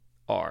people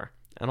are.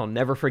 And I'll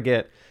never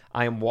forget.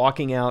 I am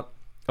walking out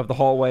of the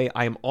hallway.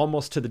 I am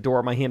almost to the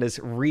door. My hand is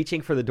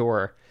reaching for the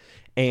door,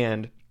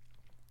 and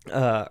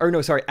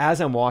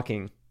as I'm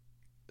walking,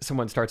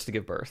 someone starts to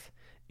give birth,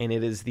 and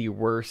it is the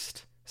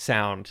worst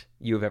sound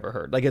you have ever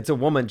heard. Like, it's a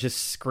woman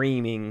just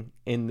screaming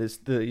in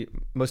the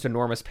most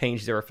enormous pain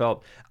she's ever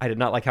felt. I did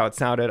not like how it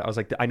sounded. I was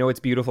like, I know it's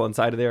beautiful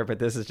inside of there, but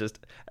this is just,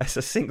 as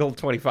a single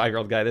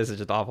 25-year-old guy, this is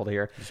just awful to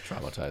hear. It's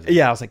traumatizing.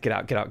 Yeah, I was like,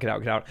 get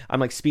out. I'm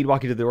like speed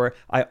walking to the door.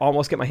 I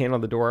almost get my hand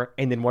on the door,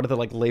 and then one of the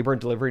like labor and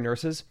delivery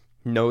nurses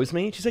knows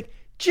me. She's like,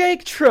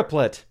 Jake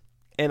Triplett.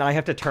 And I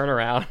have to turn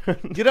around.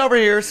 Get over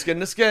here, skin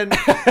to skin.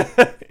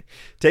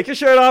 Take your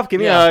shirt off. Give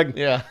me a hug.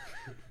 Yeah.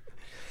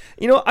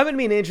 You know, I've been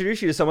meaning to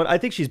introduce you to someone. I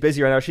think she's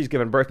busy right now. She's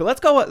giving birth, but let's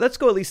go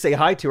at least say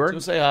hi to her.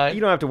 Say hi.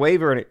 You don't have to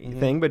wave or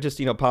anything, but just,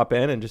 pop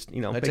in and just,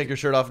 Take your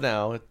shirt off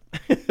now.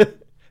 Do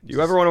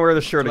you ever want to wear the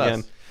shirt It's a again?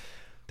 mess.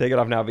 Take it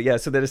off now. But yeah,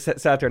 so they just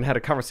sat there and had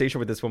a conversation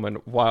with this woman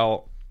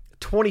while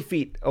 20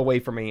 feet away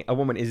from me, a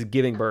woman is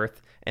giving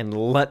birth and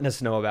letting us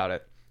know about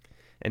it.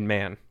 And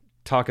man,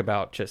 talk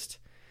about just,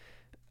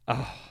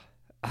 I'm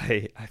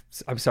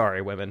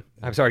sorry, women.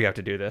 I'm sorry you have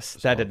to do this.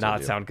 That did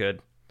not sound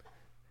good.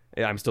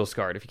 Yeah, I'm still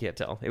scarred if you can't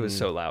tell. It was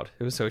so loud.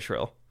 It was so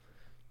shrill.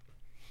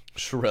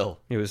 Shrill.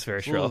 It was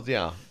very shrill. Well,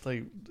 yeah.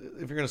 Like,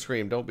 if you're going to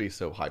scream, don't be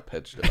so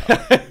high-pitched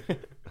about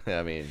it.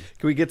 I mean...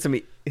 Can we get some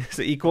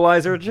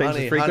equalizer? Change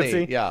the frequency?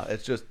 Honey, yeah,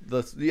 it's just...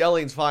 The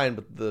yelling's fine,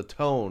 but the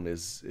tone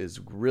is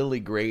really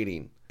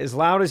grating. As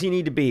loud as you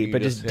need to be,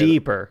 but just just hit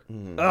deeper.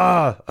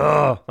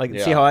 Like,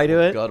 see how I do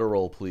it?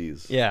 Guttural,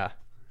 please. Yeah.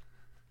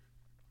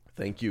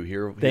 Thank you.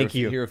 Here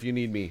if you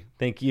need me.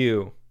 Thank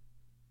you.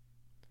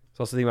 I was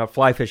also thinking about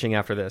fly fishing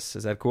after this.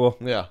 Is that cool?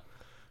 Yeah.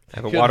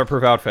 I have a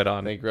waterproof outfit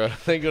on. Thank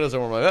goodness I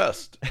wore my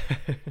vest.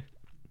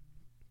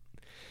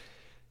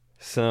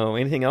 So,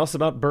 anything else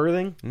about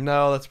birthing?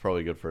 No, that's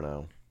probably good for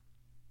now.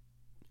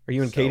 Are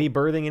you and Katie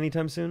birthing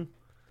anytime soon?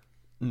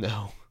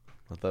 No.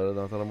 Not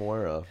that I'm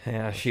aware of.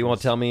 Yeah, she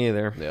won't tell me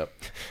either. Yep.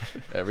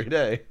 Every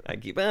day. I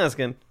keep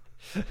asking.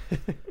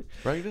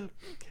 Right?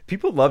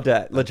 People love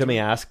to legitimately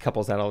ask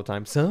couples that all the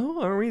time.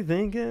 So, are we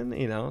thinking?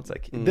 It's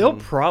like, they'll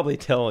probably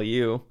tell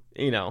you,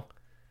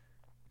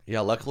 Yeah,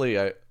 luckily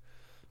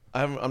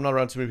I'm not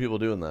around too many people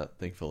doing that,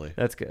 thankfully.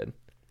 That's good.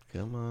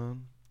 Come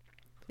on.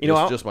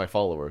 Just my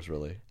followers,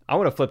 really. I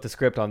want to flip the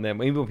script on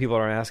them. Even when people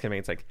are asking me,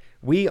 it's like,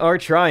 we are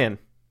trying.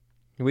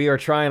 We are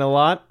trying a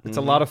lot. It's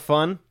a lot of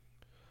fun.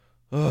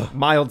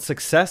 Mild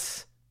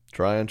success.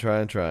 Trying.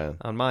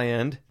 On my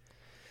end.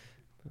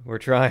 We're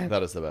trying.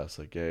 That is the best.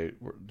 Like,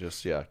 we're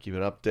just, keep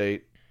an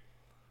update.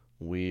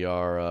 We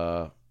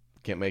are,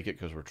 can't make it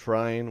because we're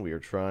trying. We are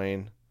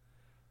trying.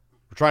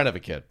 We're trying to have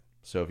a kid.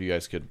 So if you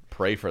guys could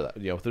pray for that.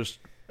 If there's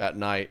at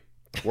night,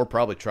 we're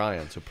probably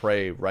trying. So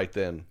pray right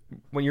then.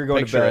 When you're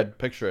going to bed,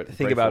 picture it.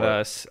 Think about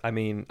us. I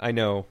mean, I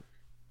know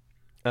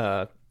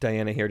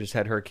Diana here just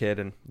had her kid,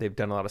 and they've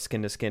done a lot of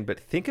skin to skin. But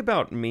think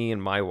about me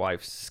and my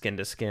wife's skin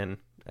to skin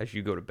as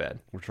you go to bed.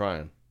 We're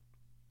trying.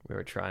 We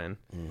were trying.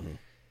 Mm-hmm.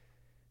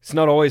 It's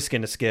not always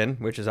skin to skin,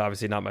 which is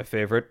obviously not my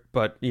favorite,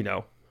 but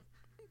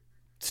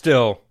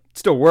still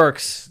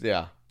works.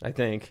 Yeah, I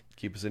think.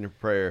 Keep us in your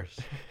prayers.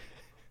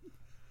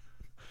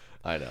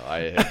 I know.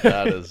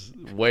 That is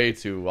way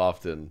too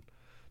often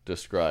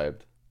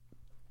described.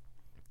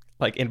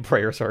 Like in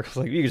prayer circles,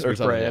 like you just be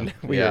praying. Yeah.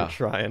 We are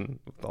trying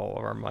with all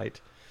of our might.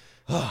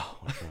 Oh,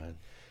 we're trying.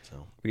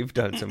 So we've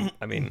done some.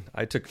 I mean,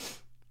 I took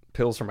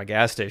pills from my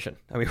gas station.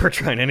 I mean, we're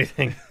trying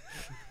anything.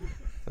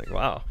 Like,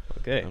 wow.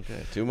 Okay.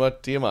 Too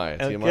much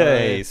TMI.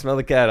 Okay. Smell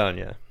the cat on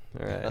you.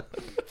 All right.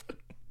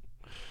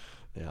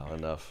 Yeah.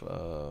 Enough.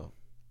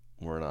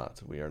 We're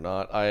not. We are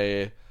not.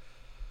 I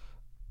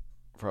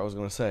was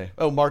going to say.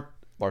 Oh,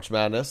 March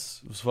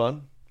Madness was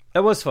fun.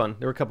 That was fun.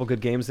 There were a couple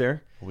good games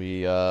there.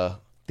 The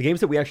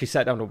games that we actually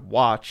sat down to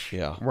watch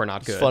were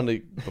not good. It's fun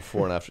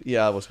before and after.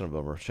 Yeah, it was kind of a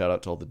bummer. Shout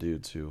out to all the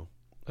dudes who...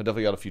 I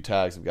definitely got a few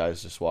tags of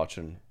guys just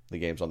watching the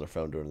games on their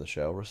phone during the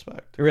show.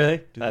 Respect.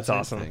 Really? That's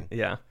awesome. Thing.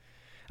 Yeah.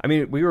 I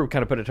mean, we were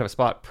kind of put in a tough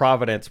spot.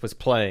 Providence was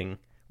playing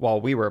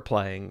while we were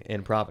playing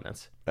in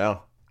Providence. Yeah.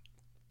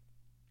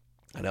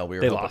 I know.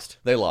 They lost.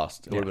 They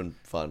lost. It would have been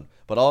fun.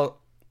 But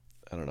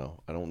I don't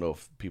know. I don't know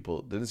if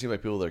people... Didn't seem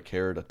like people there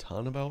cared a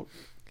ton about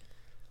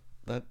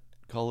that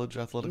college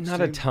athletics Not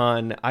team. a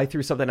ton. I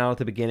threw something out at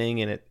the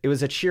beginning, and it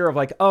was a cheer of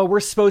like, oh, we're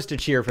supposed to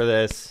cheer for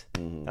this.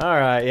 Mm-hmm. All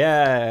right,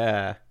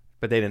 yeah.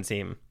 But they didn't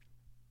seem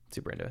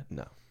super into it.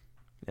 No.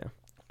 Yeah.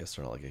 I guess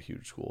they're not like a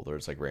huge school. They're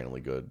just like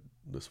randomly good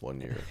this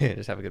one year.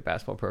 Just have a good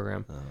basketball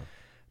program.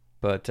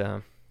 But,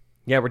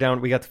 yeah, we're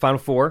down. We got the Final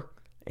Four,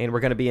 and we're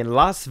going to be in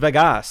Las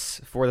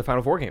Vegas for the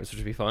Final Four games, which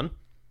would be fun.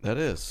 That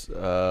is.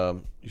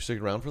 You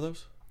sticking around for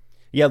those?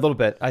 Yeah, a little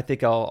bit. I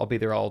think I'll be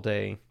there all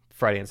day,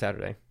 Friday and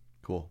Saturday.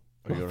 Cool.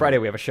 Well, Friday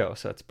we have a show,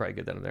 so it's probably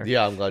good that I'm there.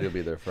 Yeah, I'm glad you'll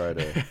be there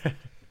Friday.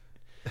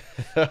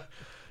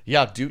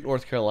 Yeah, Duke,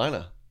 North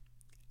Carolina.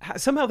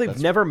 Somehow they've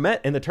never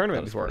met in the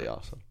tournament before. Pretty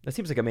awesome. That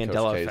seems like a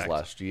Mandela Coach K's effect.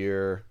 Last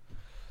year.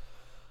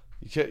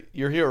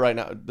 You're here right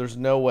now. There's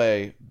no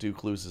way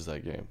Duke loses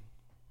that game.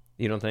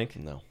 You don't think?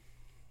 No.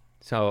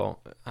 So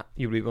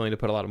you'd be willing to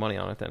put a lot of money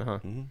on it then, huh?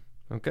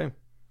 Mm-hmm. Okay.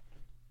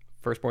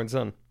 Firstborn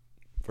son.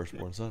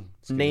 Firstborn son.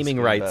 Naming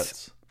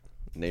rights.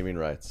 Naming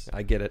rights.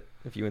 I get it.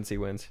 If UNC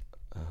wins,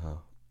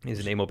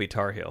 his name will be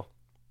Tar Heel.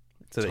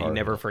 so that you Tar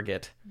never Heel.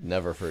 forget.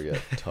 Never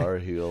forget Tar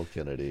Heel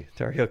Kennedy.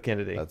 Tar Heel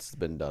Kennedy. That's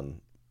been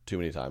done too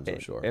many times, I'm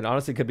sure. It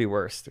honestly could be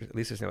worse. At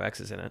least there's no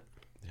X's in it.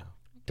 Yeah.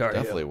 Tar Heel.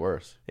 Definitely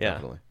worse. Yeah.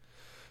 Definitely.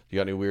 You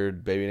got any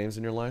weird baby names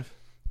in your life?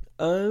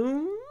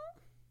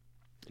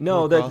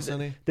 No, Come across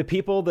any? the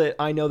people that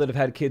I know that have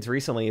had kids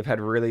recently have had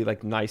really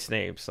like nice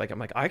names. Like I'm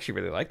like, I actually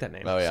really like that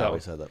name. Oh yeah, so we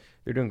said that.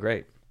 they're doing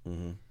great.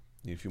 Need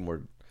a few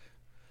more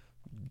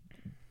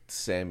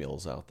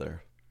Samuels out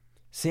there.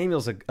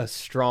 Samuel's a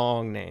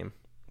strong name.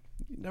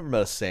 You never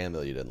met a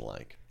Samuel you didn't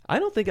like. I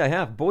don't think I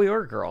have, boy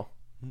or girl.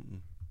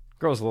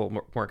 Girl's a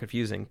little more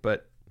confusing,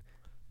 but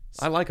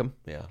I like them.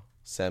 Yeah.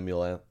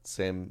 Samulantha.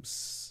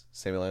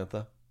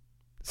 Samantha.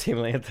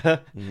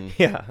 Mm-hmm.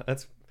 Yeah,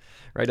 that's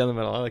right down the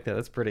middle. I like that.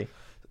 That's pretty.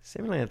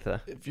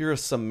 Samantha. If you're a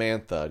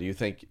Samantha, do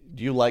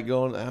you like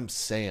going, I'm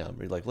Sam?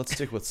 Or you're like, let's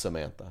stick with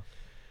Samantha.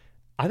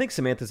 I think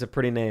Samantha's a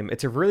pretty name.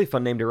 It's a really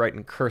fun name to write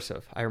in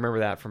cursive. I remember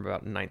that from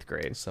about 9th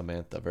grade.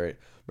 Samantha, very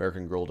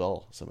American Girl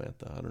doll,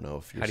 Samantha. I don't know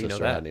if your How do you know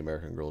sister that? had any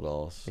American Girl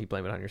dolls. You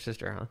blame it on your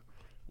sister, huh?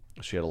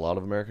 She had a lot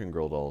of American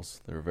Girl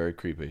dolls. They were very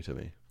creepy to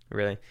me.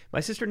 Really?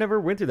 My sister never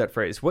went through that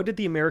phrase. What did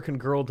the American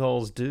Girl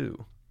dolls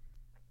do?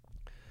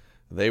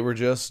 They were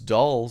just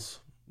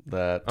dolls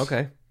that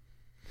Okay.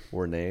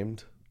 were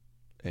named,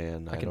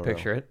 and I can don't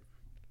picture know. it.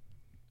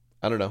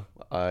 I don't know.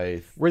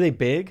 Were they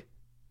big?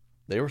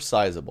 They were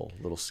sizable,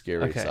 little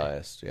scary Okay.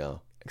 sized. Yeah,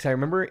 Because I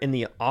remember in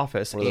the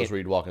office. one of those where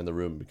you'd walk in the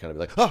room and kind of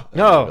be like, "Ah!" and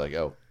No. you'd be like,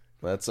 "Oh,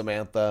 that's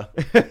Samantha."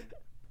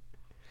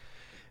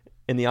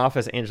 In the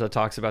office, Angela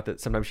talks about that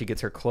sometimes she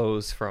gets her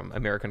clothes from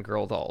American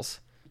Girl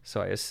dolls.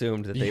 So I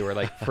assumed that they were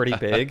like pretty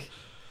big,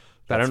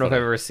 but I don't know if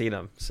I've ever seen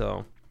them.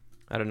 So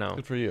I don't know.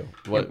 Good for you.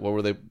 What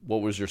were they?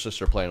 What was your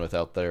sister playing with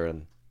out there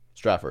in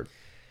Stratford?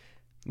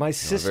 My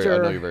sister. I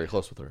know you're very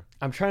close with her.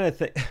 I'm trying to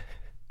think.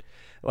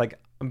 Like,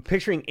 I'm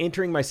picturing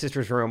entering my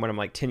sister's room when I'm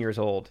like 10 years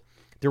old.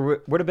 There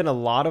would have been a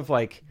lot of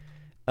like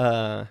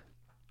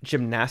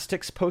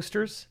gymnastics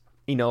posters.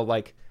 You know,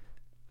 like,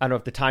 I don't know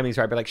if the timing's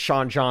right, but like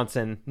Shawn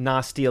Johnson,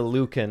 Nastia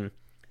Lukin,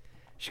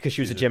 because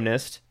she was a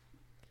gymnast.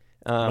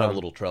 I have a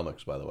little trail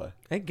mix, by the way.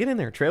 Hey, get in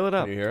there, trail it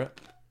up. Can you hear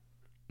it?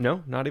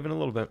 No, not even a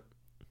little bit.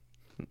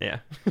 Yeah.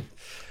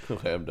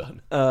 Okay, I'm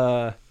done.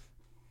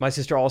 My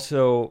sister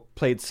also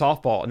played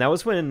softball, and that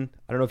was when,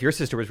 I don't know if your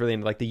sister was really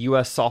into like the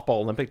U.S.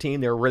 softball Olympic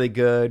team. They were really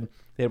good.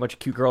 They had a bunch of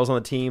cute girls on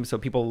the team, so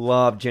people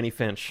loved Jenny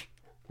Finch.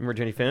 Remember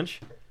Jenny Finch?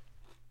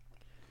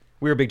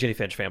 We were a big Jenny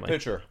Finch family.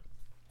 Pitcher,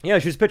 Yeah,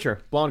 she was a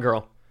pitcher, blonde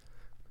girl,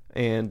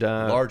 and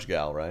large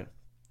gal, right?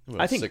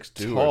 I think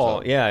 6'2" or tall.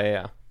 something.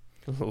 Yeah,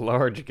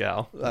 large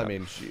gal. I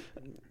mean,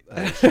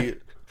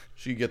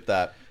 she get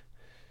that.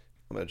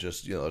 I mean,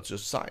 just it's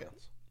just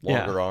science.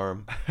 Longer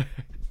arm,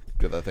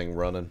 get that thing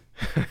running.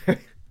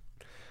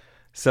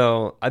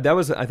 So I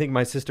think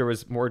my sister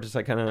was more just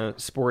like kind of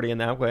sporty in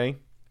that way.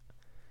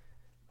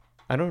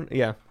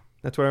 Yeah,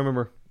 that's what I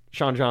remember.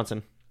 Shawn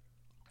Johnson,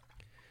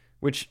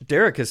 which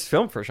Derek has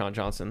filmed for Shawn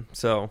Johnson.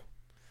 So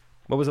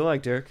what was it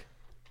like, Derek?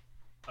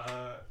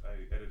 I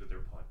edited their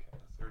podcast.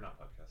 They're not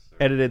podcasts.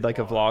 They're Edited like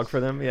a vlog vlogs. for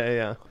them? Yeah. And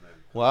then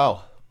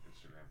Wow,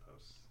 Instagram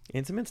posts.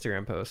 And some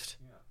Instagram post.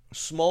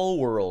 small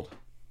world.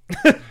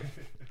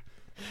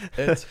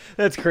 It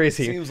That's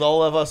crazy. seems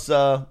all of us.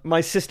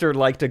 My sister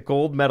liked a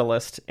gold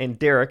medalist, and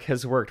Derek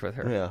has worked with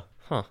her. Yeah,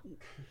 Huh.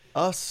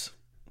 us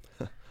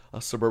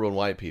suburban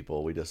white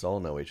people. We just all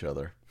know each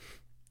other.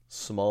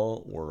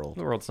 Small world.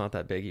 The world's not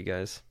that big, you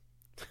guys.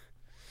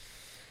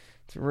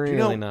 It's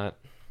really not.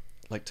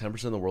 Like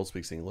 10% of the world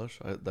speaks English.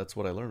 That's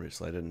what I learned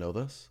recently. I didn't know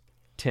this.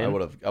 10? I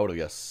would have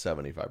guessed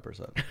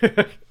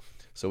 75%.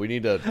 So we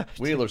need to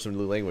learn some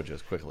new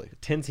languages quickly.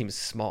 10 seems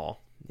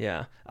small.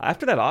 Yeah.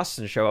 After that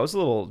Austin show, I was a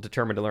little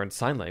determined to learn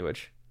sign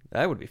language.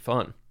 That would be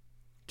fun.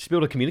 Just be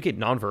able to communicate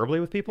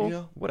non-verbally with people.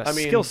 Yeah. What a I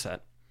mean- skill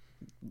set.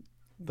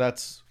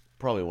 That's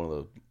probably one of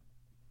the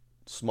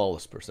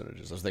smallest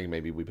percentages. I was thinking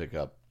maybe we pick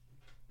up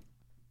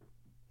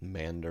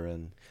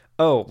Mandarin.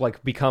 Oh,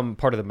 like become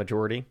part of the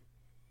majority.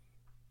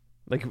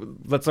 Like,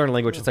 let's learn a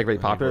language that's like really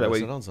popular. That way,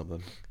 Sit on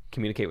something.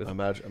 communicate with.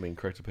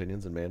 Correct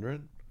opinions in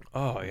Mandarin.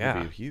 Oh yeah.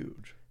 Would be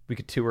huge. We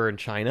could tour in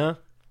China.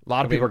 A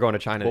lot of people are going to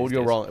China. What would these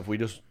go days. wrong if we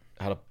just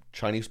had a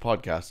Chinese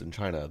podcast in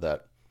China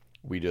that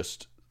we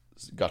just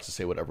got to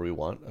say whatever we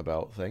want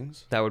about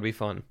things? That would be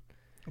fun.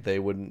 They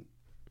wouldn't.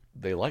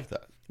 They like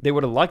that. They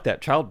would have liked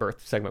that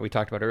childbirth segment we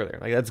talked about earlier.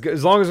 Like that's good.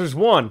 As long as there's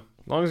one.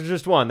 As long as there's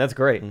just one, that's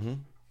great. Mm-hmm.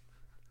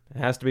 It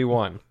has to be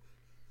one.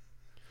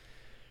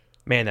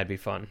 Man, that'd be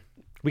fun.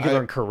 We could I-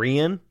 learn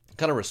Korean.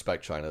 Kind of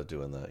respect China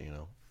doing that.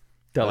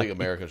 They're I like, think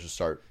America should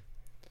start.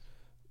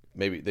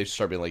 Maybe they should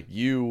start being like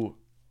you.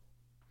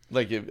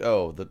 Like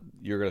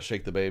you're gonna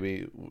shake the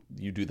baby.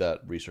 You do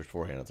that research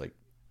beforehand. It's like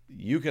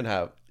you get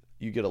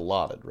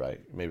allotted,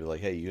 right? Maybe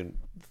like, hey, you can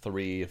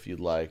 3 if you'd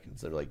like.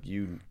 Instead of like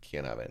you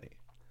can't have any.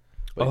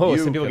 But oh, you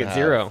some people can get have-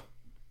 0.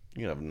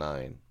 You can have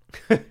 9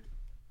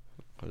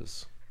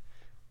 because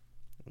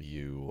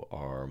you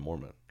are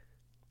Mormon.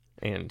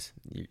 And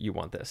you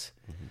want this.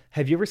 Mm-hmm.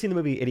 Have you ever seen the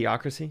movie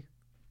Idiocracy?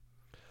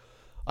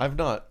 I've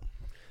not.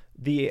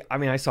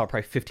 I saw it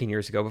probably 15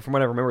 years ago, but from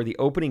what I remember, the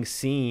opening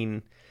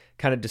scene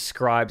kind of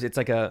describes, it's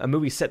like a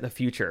movie set in the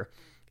future.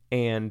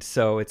 And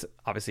so it's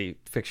obviously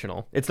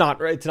fictional. It's not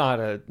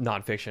a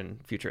nonfiction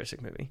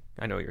futuristic movie.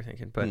 I know what you're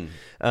thinking, but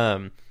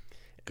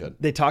Good.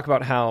 They talk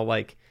about how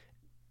like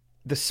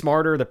the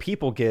smarter the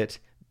people get,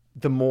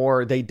 the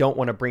more they don't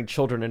want to bring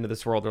children into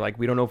this world. They're like,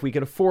 we don't know if we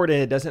can afford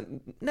it. It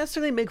doesn't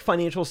necessarily make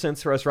financial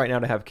sense for us right now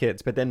to have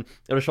kids. But then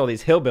it'll show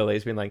these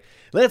hillbillies being like,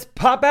 let's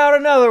pop out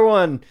another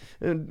one,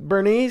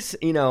 Bernice,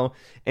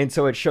 And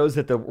so it shows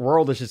that the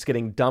world is just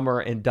getting dumber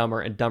and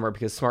dumber and dumber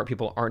because smart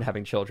people aren't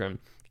having children.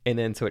 And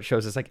then so it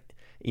shows us like,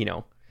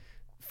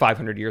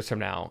 500 years from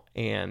now,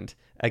 and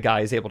a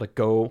guy is able to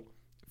go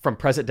from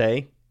present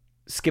day,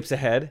 skips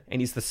ahead,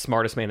 and he's the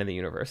smartest man in the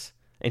universe.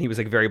 And he was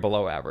like very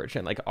below average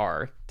in like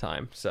our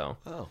time. So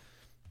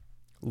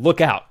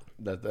look out.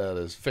 That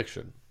is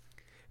fiction.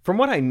 From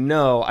what I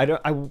know,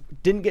 I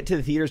didn't get to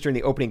the theaters during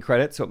the opening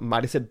credits, so it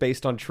might have said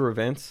based on true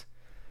events.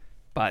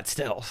 But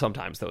still,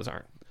 sometimes those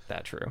aren't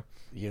that true.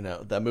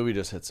 That movie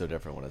just hits so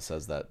different when it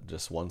says that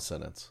just one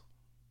sentence.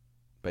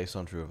 Based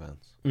on true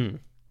events.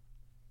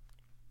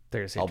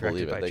 They're I'll directed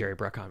believe it. by Jerry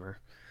Bruckheimer.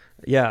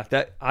 Yeah,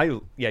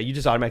 you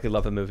just automatically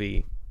love the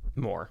movie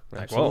more.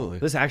 Like, Absolutely. whoa,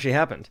 this actually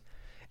happened.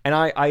 And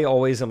I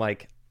always am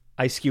like,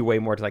 I skew way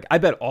more to like, I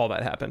bet all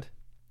that happened.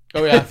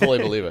 Oh yeah, I fully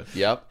believe it.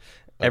 Yep.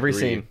 Every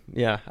Agreed. scene.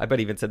 Yeah, I bet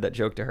he even said that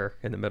joke to her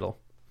in the middle.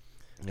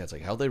 Yeah, it's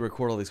like, how'd they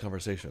record all these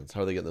conversations?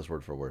 How are they getting this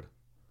word for word?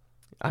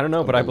 I don't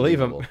know, but I believe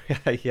him.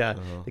 Unbelievable. Yeah,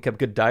 they kept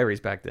good diaries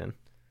back then.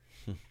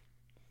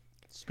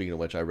 Speaking of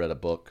which, I read a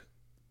book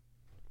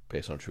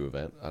based on a true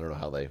event. I don't know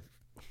how they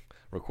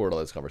record all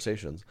these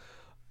conversations.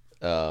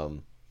 Did I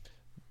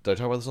talk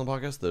about this on the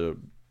podcast? The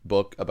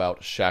book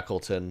about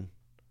Shackleton's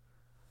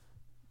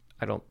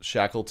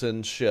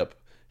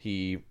ship.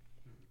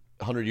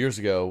 100 years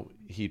ago,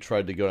 he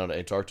tried to go down to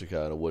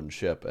Antarctica in a wooden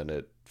ship, and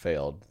it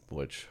failed,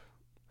 which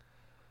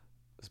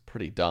is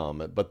pretty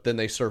dumb. But then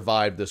they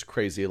survived this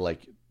crazy,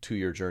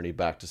 2-year journey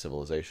back to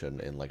civilization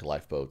in,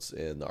 lifeboats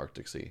in the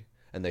Arctic Sea.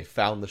 And they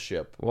found the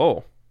ship,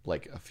 Whoa.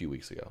 a few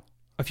weeks ago.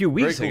 A few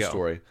weeks Very cool ago.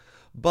 story.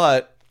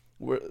 But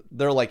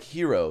they're like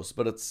heroes,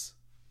 but it's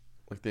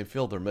like they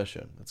failed their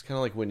mission. It's kind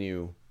of like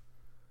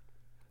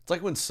it's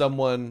like when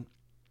someone...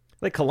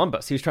 Like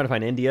Columbus. He was trying to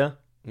find India,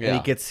 and he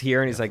Yeah. gets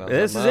here, and he's like, found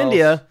this is something else.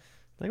 India.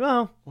 Like,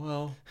 well,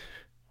 Or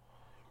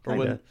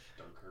Kinda.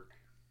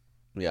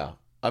 when... Yeah.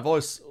 I've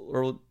always...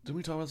 Or did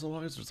we talk about some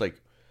of It's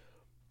like,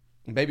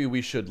 maybe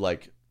we should,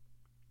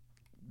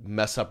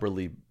 mess up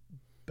really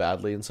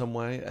badly in some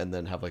way and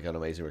then have, an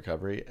amazing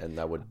recovery, and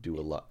that would do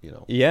a lot,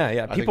 yeah.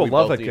 I think People we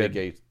love both a need to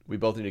good... we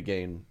both need to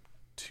gain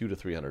 200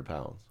 to 300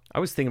 pounds. I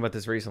was thinking about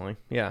this recently.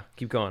 Yeah,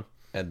 keep going.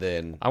 And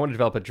then I want to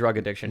develop a drug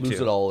addiction, lose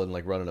too. it all in,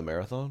 running a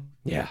marathon.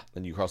 Yeah.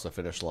 And you cross the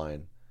finish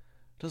line.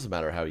 Doesn't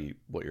matter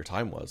what your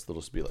time was. They'll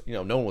just be like,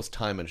 no one was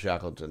timing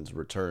Shackleton's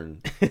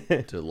return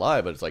to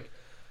live, but it's like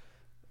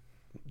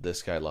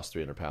this guy lost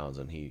 300 pounds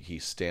and he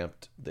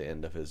stamped the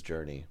end of his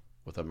journey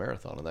with a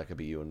marathon, and that could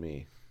be you and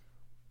me.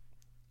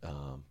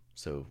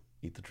 So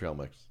eat the trail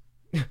mix.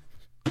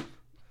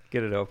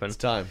 Get it open. It's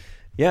time.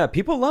 Yeah,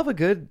 people love a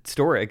good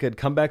story, a good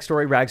comeback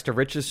story, rags to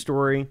riches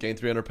story. Gain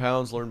 300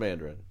 pounds, learn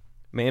Mandarin.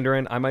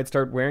 Mandarin, I might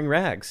start wearing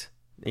rags,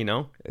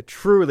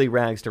 truly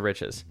rags to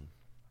riches.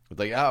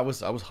 Like, I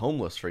was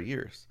homeless for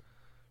years.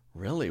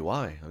 Really?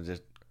 Why?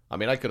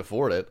 I could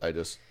afford it. I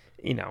just,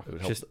 it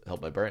would help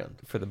my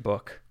brand. For the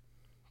book.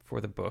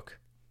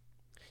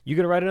 You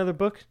gonna write another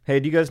book?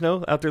 Hey, do you guys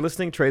know out there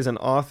listening, Trey's an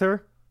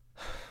author?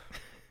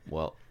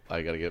 Well,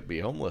 I gotta be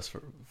homeless,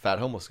 fat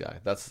homeless guy.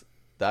 That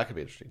could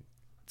be interesting.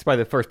 It's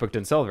probably the first book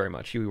didn't sell very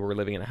much. You were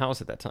living in a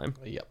house at that time.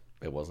 Yep,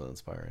 it wasn't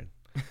inspiring.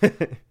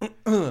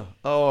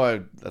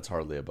 That's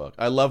hardly a book.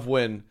 I love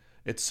when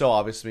it's so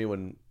obvious to me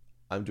when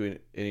I'm doing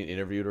any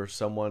interview or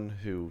someone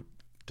who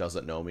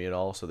doesn't know me at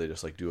all, so they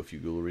just do a few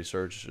Google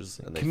researches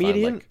and they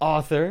Comedian, find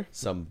author.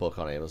 some book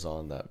on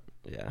Amazon that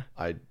Yeah.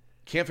 I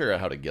can't figure out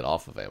how to get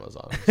off of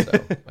Amazon. So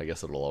I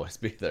guess it'll always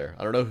be there.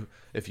 I don't know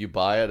if you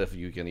buy it, if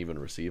you can even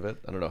receive it.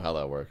 I don't know how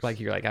that works.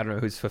 You're like, I don't know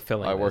who's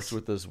fulfilling I this. worked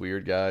with this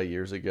weird guy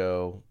years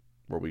ago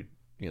where we,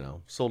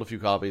 sold a few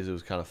copies. It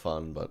was kind of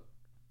fun, but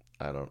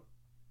I don't.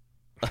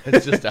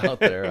 It's just out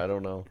there. I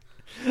don't know.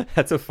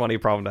 That's a funny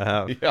problem to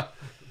have. Yeah.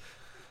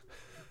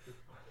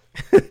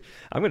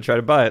 I'm going to try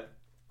to buy it.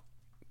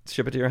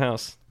 Ship it to your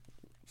house.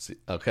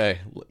 Okay.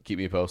 Keep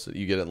me posted.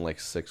 You get it in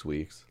 6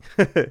 weeks.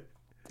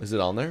 Is it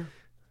on there?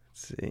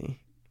 Let's see.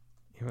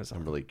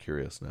 I'm really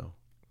curious now.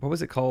 What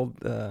was it called?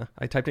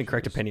 I typed in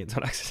correct opinions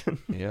on accident.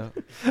 Yeah.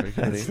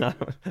 That's not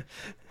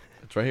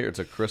It's right here. It's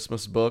a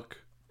Christmas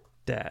book.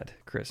 Dad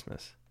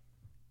Christmas.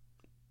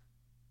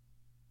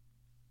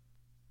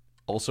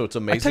 Also, it's I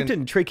amazing. typed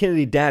in Trey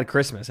Kennedy Dad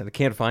Christmas and I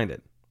can't find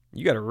it.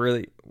 You got to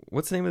really...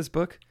 What's the name of this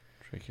book?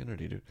 Trey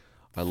Kennedy, dude.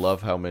 I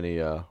love how many...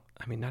 not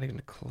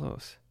even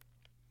close.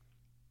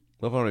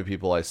 love how many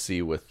people I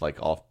see with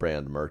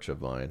off-brand merch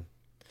of mine.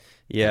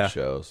 Yeah. At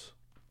shows.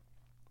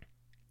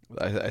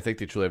 I think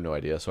they truly have no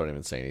idea, so I don't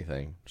even say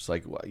anything. Just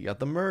well, you got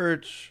the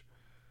merch.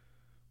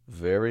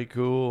 Very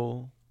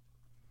cool.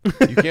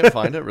 You can't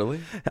find it,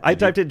 really? I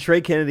typed in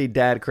Trey Kennedy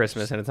Dad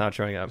Christmas, and it's not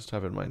showing up. Just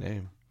type in my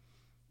name.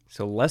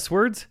 So less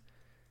words?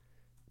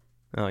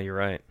 Oh, you're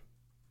right.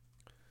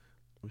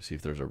 Let me see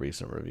if there's a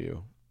recent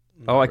review.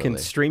 Oh, Not I can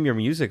really. stream your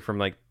music from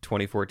like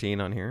 2014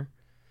 on here.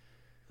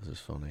 This is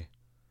funny.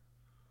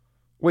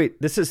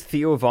 Wait, this is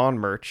Theo Vaughn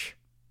merch.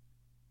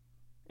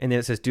 And then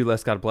it says Do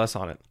Less God Bless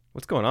on it.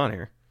 What's going on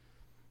here?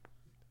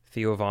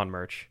 Theo Vaughn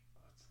merch.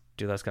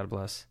 Do Less God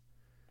Bless.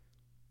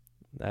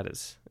 That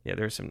is, yeah,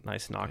 there's some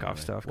nice knockoff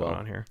stuff going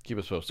on here. Keep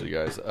us posted, you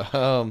guys.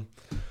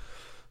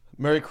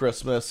 Merry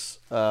Christmas.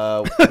 We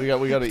got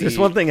to eat. There's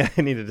one thing I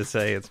needed to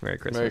say. It's Merry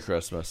Christmas. Merry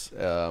Christmas.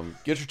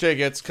 Get your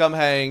tickets. Come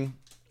hang.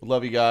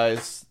 Love you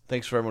guys.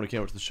 Thanks for everyone who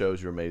came up to the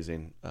shows. You're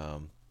amazing.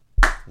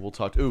 We'll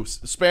talk.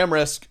 Spam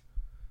risk.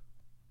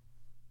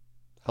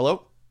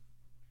 Hello?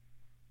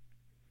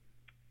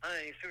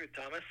 Hi, Stuart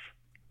Thomas.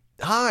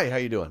 Hi, how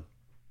you doing?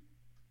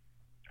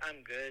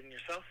 I'm good. And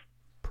yourself?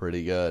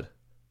 Pretty good.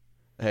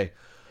 Hey,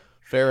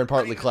 fair and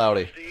partly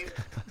cloudy. Steve.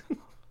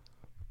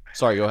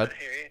 Sorry, go ahead. I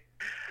hear you.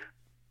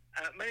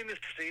 My name is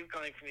Steve,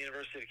 calling from the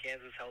University of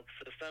Kansas Health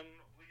System.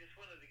 We just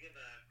wanted to give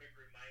a quick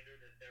reminder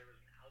that there was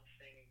an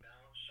outstanding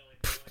balance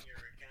showing on your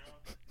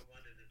account. We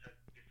wanted to touch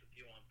base with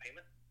you on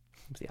payment.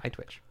 The eye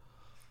twitch.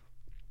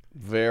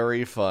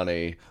 Very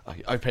funny.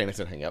 I panicked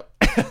and hang up.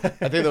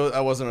 I think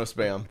that wasn't a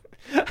spam.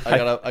 I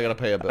gotta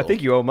pay a bill. I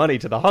think you owe money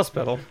to the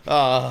hospital.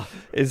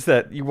 Is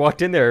that you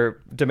walked in there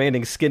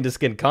demanding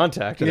skin-to-skin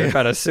contact, and they're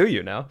trying to sue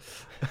you now.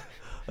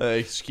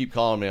 They just keep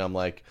calling me. I'm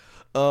like,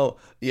 oh,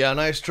 yeah,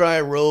 nice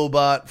try,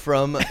 robot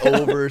from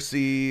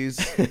overseas.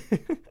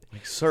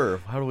 Like, sir,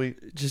 how do we...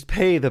 Just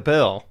pay the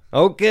bill.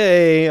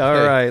 Okay,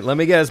 all right. Let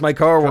me guess, my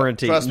car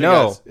warranty. Trust me,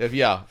 no.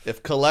 guys,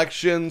 if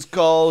collections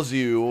calls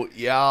you,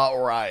 yeah,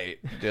 right.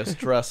 Just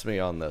trust me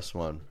on this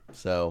one.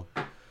 So,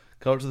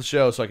 come to the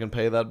show so I can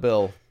pay that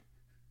bill.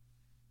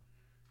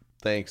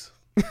 Thanks.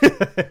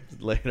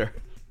 Later.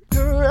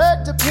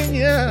 Correct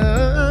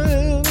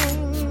opinions.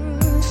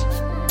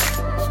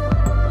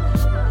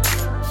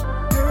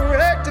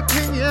 Correct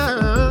opinions.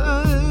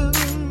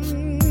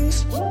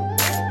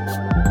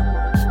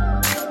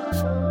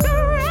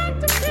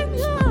 Correct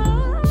opinion.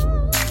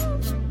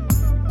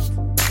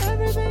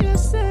 Everything I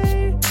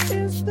say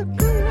is the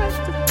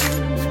correct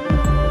opinion.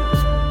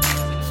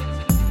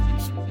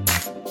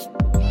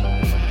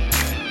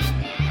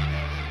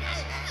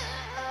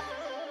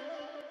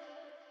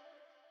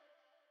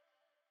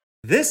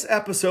 This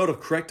episode of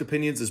Correct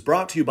Opinions is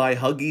brought to you by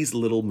Huggies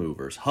Little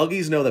Movers.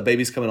 Huggies know that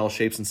babies come in all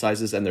shapes and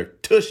sizes, and their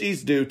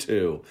tushies do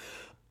too.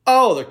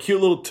 Oh, their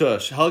cute little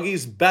tush.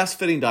 Huggies' best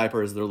fitting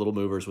diaper is their Little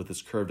Movers with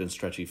its curved and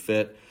stretchy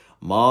fit.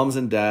 Moms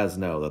and dads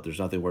know that there's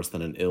nothing worse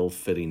than an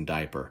ill-fitting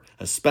diaper,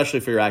 especially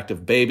for your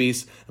active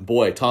babies. And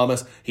boy,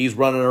 Thomas, he's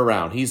running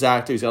around. He's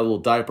active. He's got a little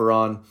diaper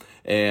on,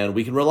 and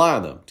we can rely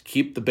on them to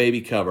keep the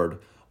baby covered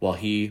while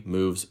he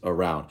moves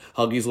around.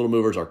 Huggies Little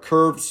Movers are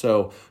curved,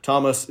 so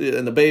Thomas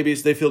and the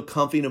babies, they feel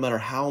comfy no matter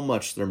how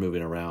much they're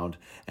moving around.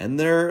 And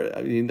they're,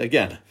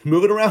 again,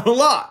 moving around a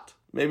lot.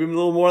 Maybe a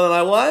little more than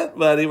I want,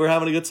 but we're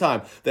having a good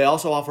time. They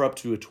also offer up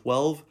to a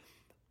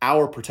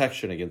 12-hour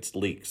protection against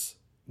leaks.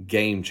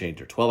 Game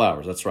changer. 12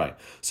 hours, that's right.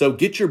 So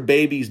get your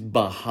baby's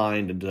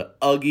behind into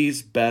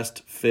Huggies'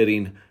 best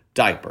fitting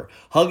diaper.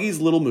 Huggies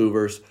Little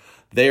Movers,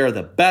 they are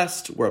the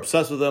best. We're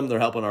obsessed with them. They're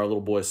helping our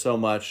little boy so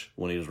much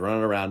when he's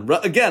running around.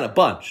 Again, a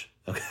bunch.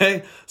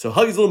 Okay? So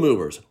Huggies Little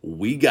Movers,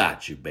 we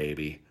got you,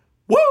 baby.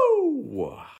 Woo!